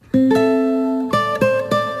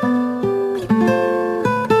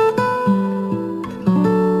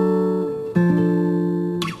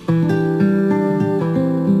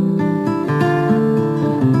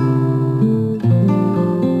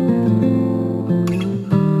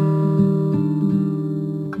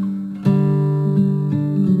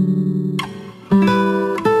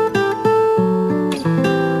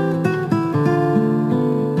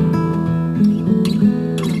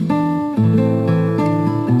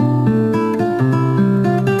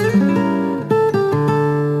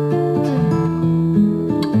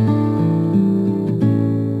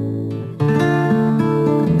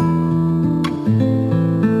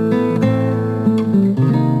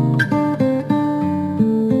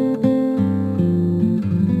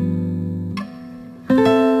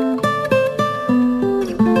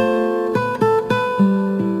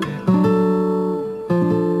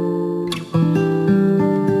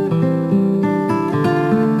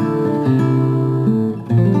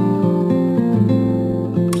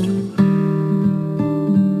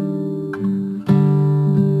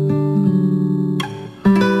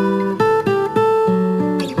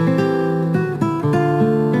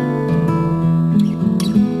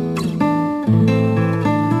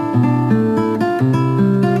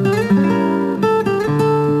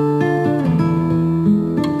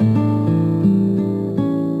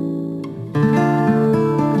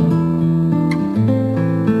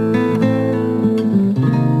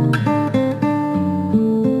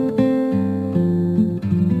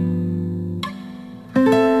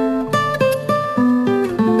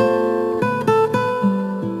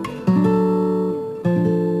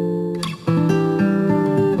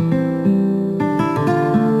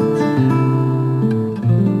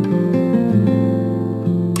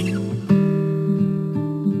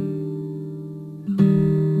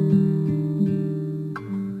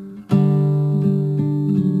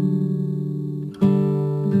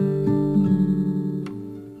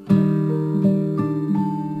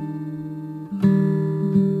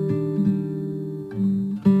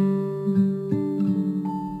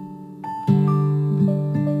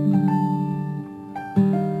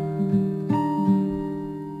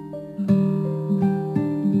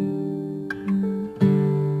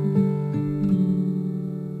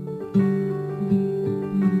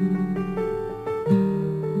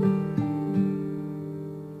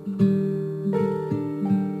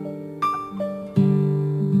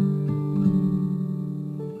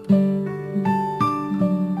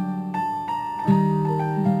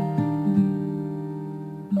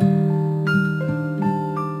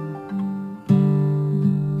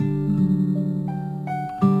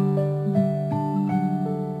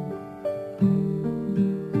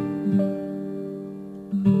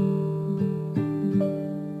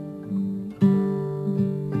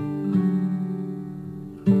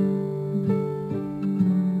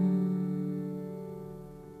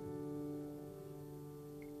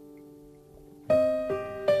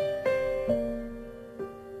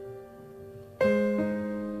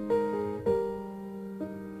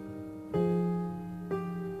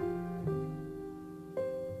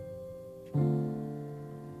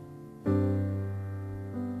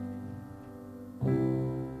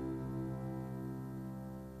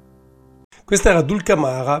 Questa era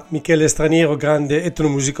Dulcamara, Michele Straniero, grande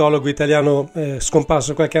etnomusicologo italiano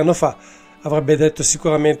scomparso qualche anno fa, avrebbe detto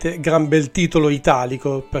sicuramente gran bel titolo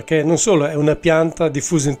italico, perché non solo è una pianta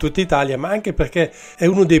diffusa in tutta Italia, ma anche perché è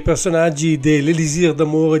uno dei personaggi dell'Elisir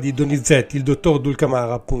d'amore di Donizetti, il dottor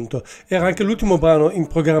Dulcamara appunto. Era anche l'ultimo brano in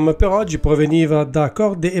programma per oggi, proveniva da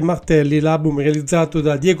Corde e Martelli, l'album realizzato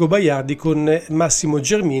da Diego Baiardi con Massimo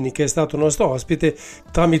Germini, che è stato nostro ospite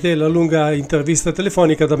tramite la lunga intervista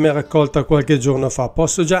telefonica da me raccolta qualche giorno fa.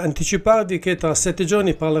 Posso già anticiparvi che tra 7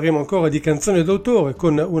 giorni parleremo ancora di canzoni d'autore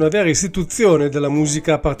con una vera istituzione della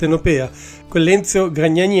musica partenopea, quell'Enzio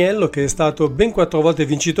Gragnaniello, che è stato ben 4 volte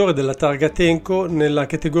vincitore della Targa Tenco nella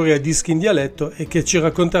categoria dischi in dialetto e che ci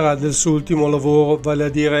racconterà del suo ultimo lavoro, vale a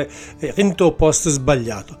dire Rinto Post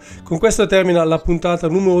Sbagliato. Con questo termina la puntata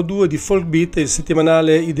numero 2 di Folk Beat, il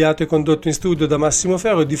settimanale ideato e condotto in studio da Massimo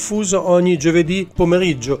Ferro, diffuso ogni giovedì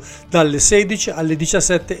pomeriggio dalle 16 alle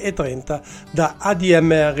 17:30 da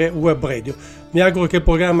ADMR Web Radio. Mi auguro che il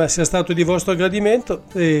programma sia stato di vostro gradimento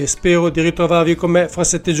e spero di ritrovarvi con me fra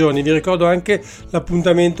 7 giorni. Vi ricordo anche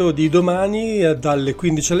l'appuntamento di domani dalle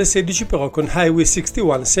 15 alle 16 però con Highway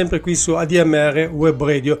 61, sempre qui su ADMR Web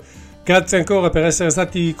Radio. Grazie ancora per essere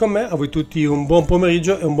stati con me, a voi tutti un buon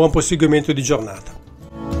pomeriggio e un buon proseguimento di giornata.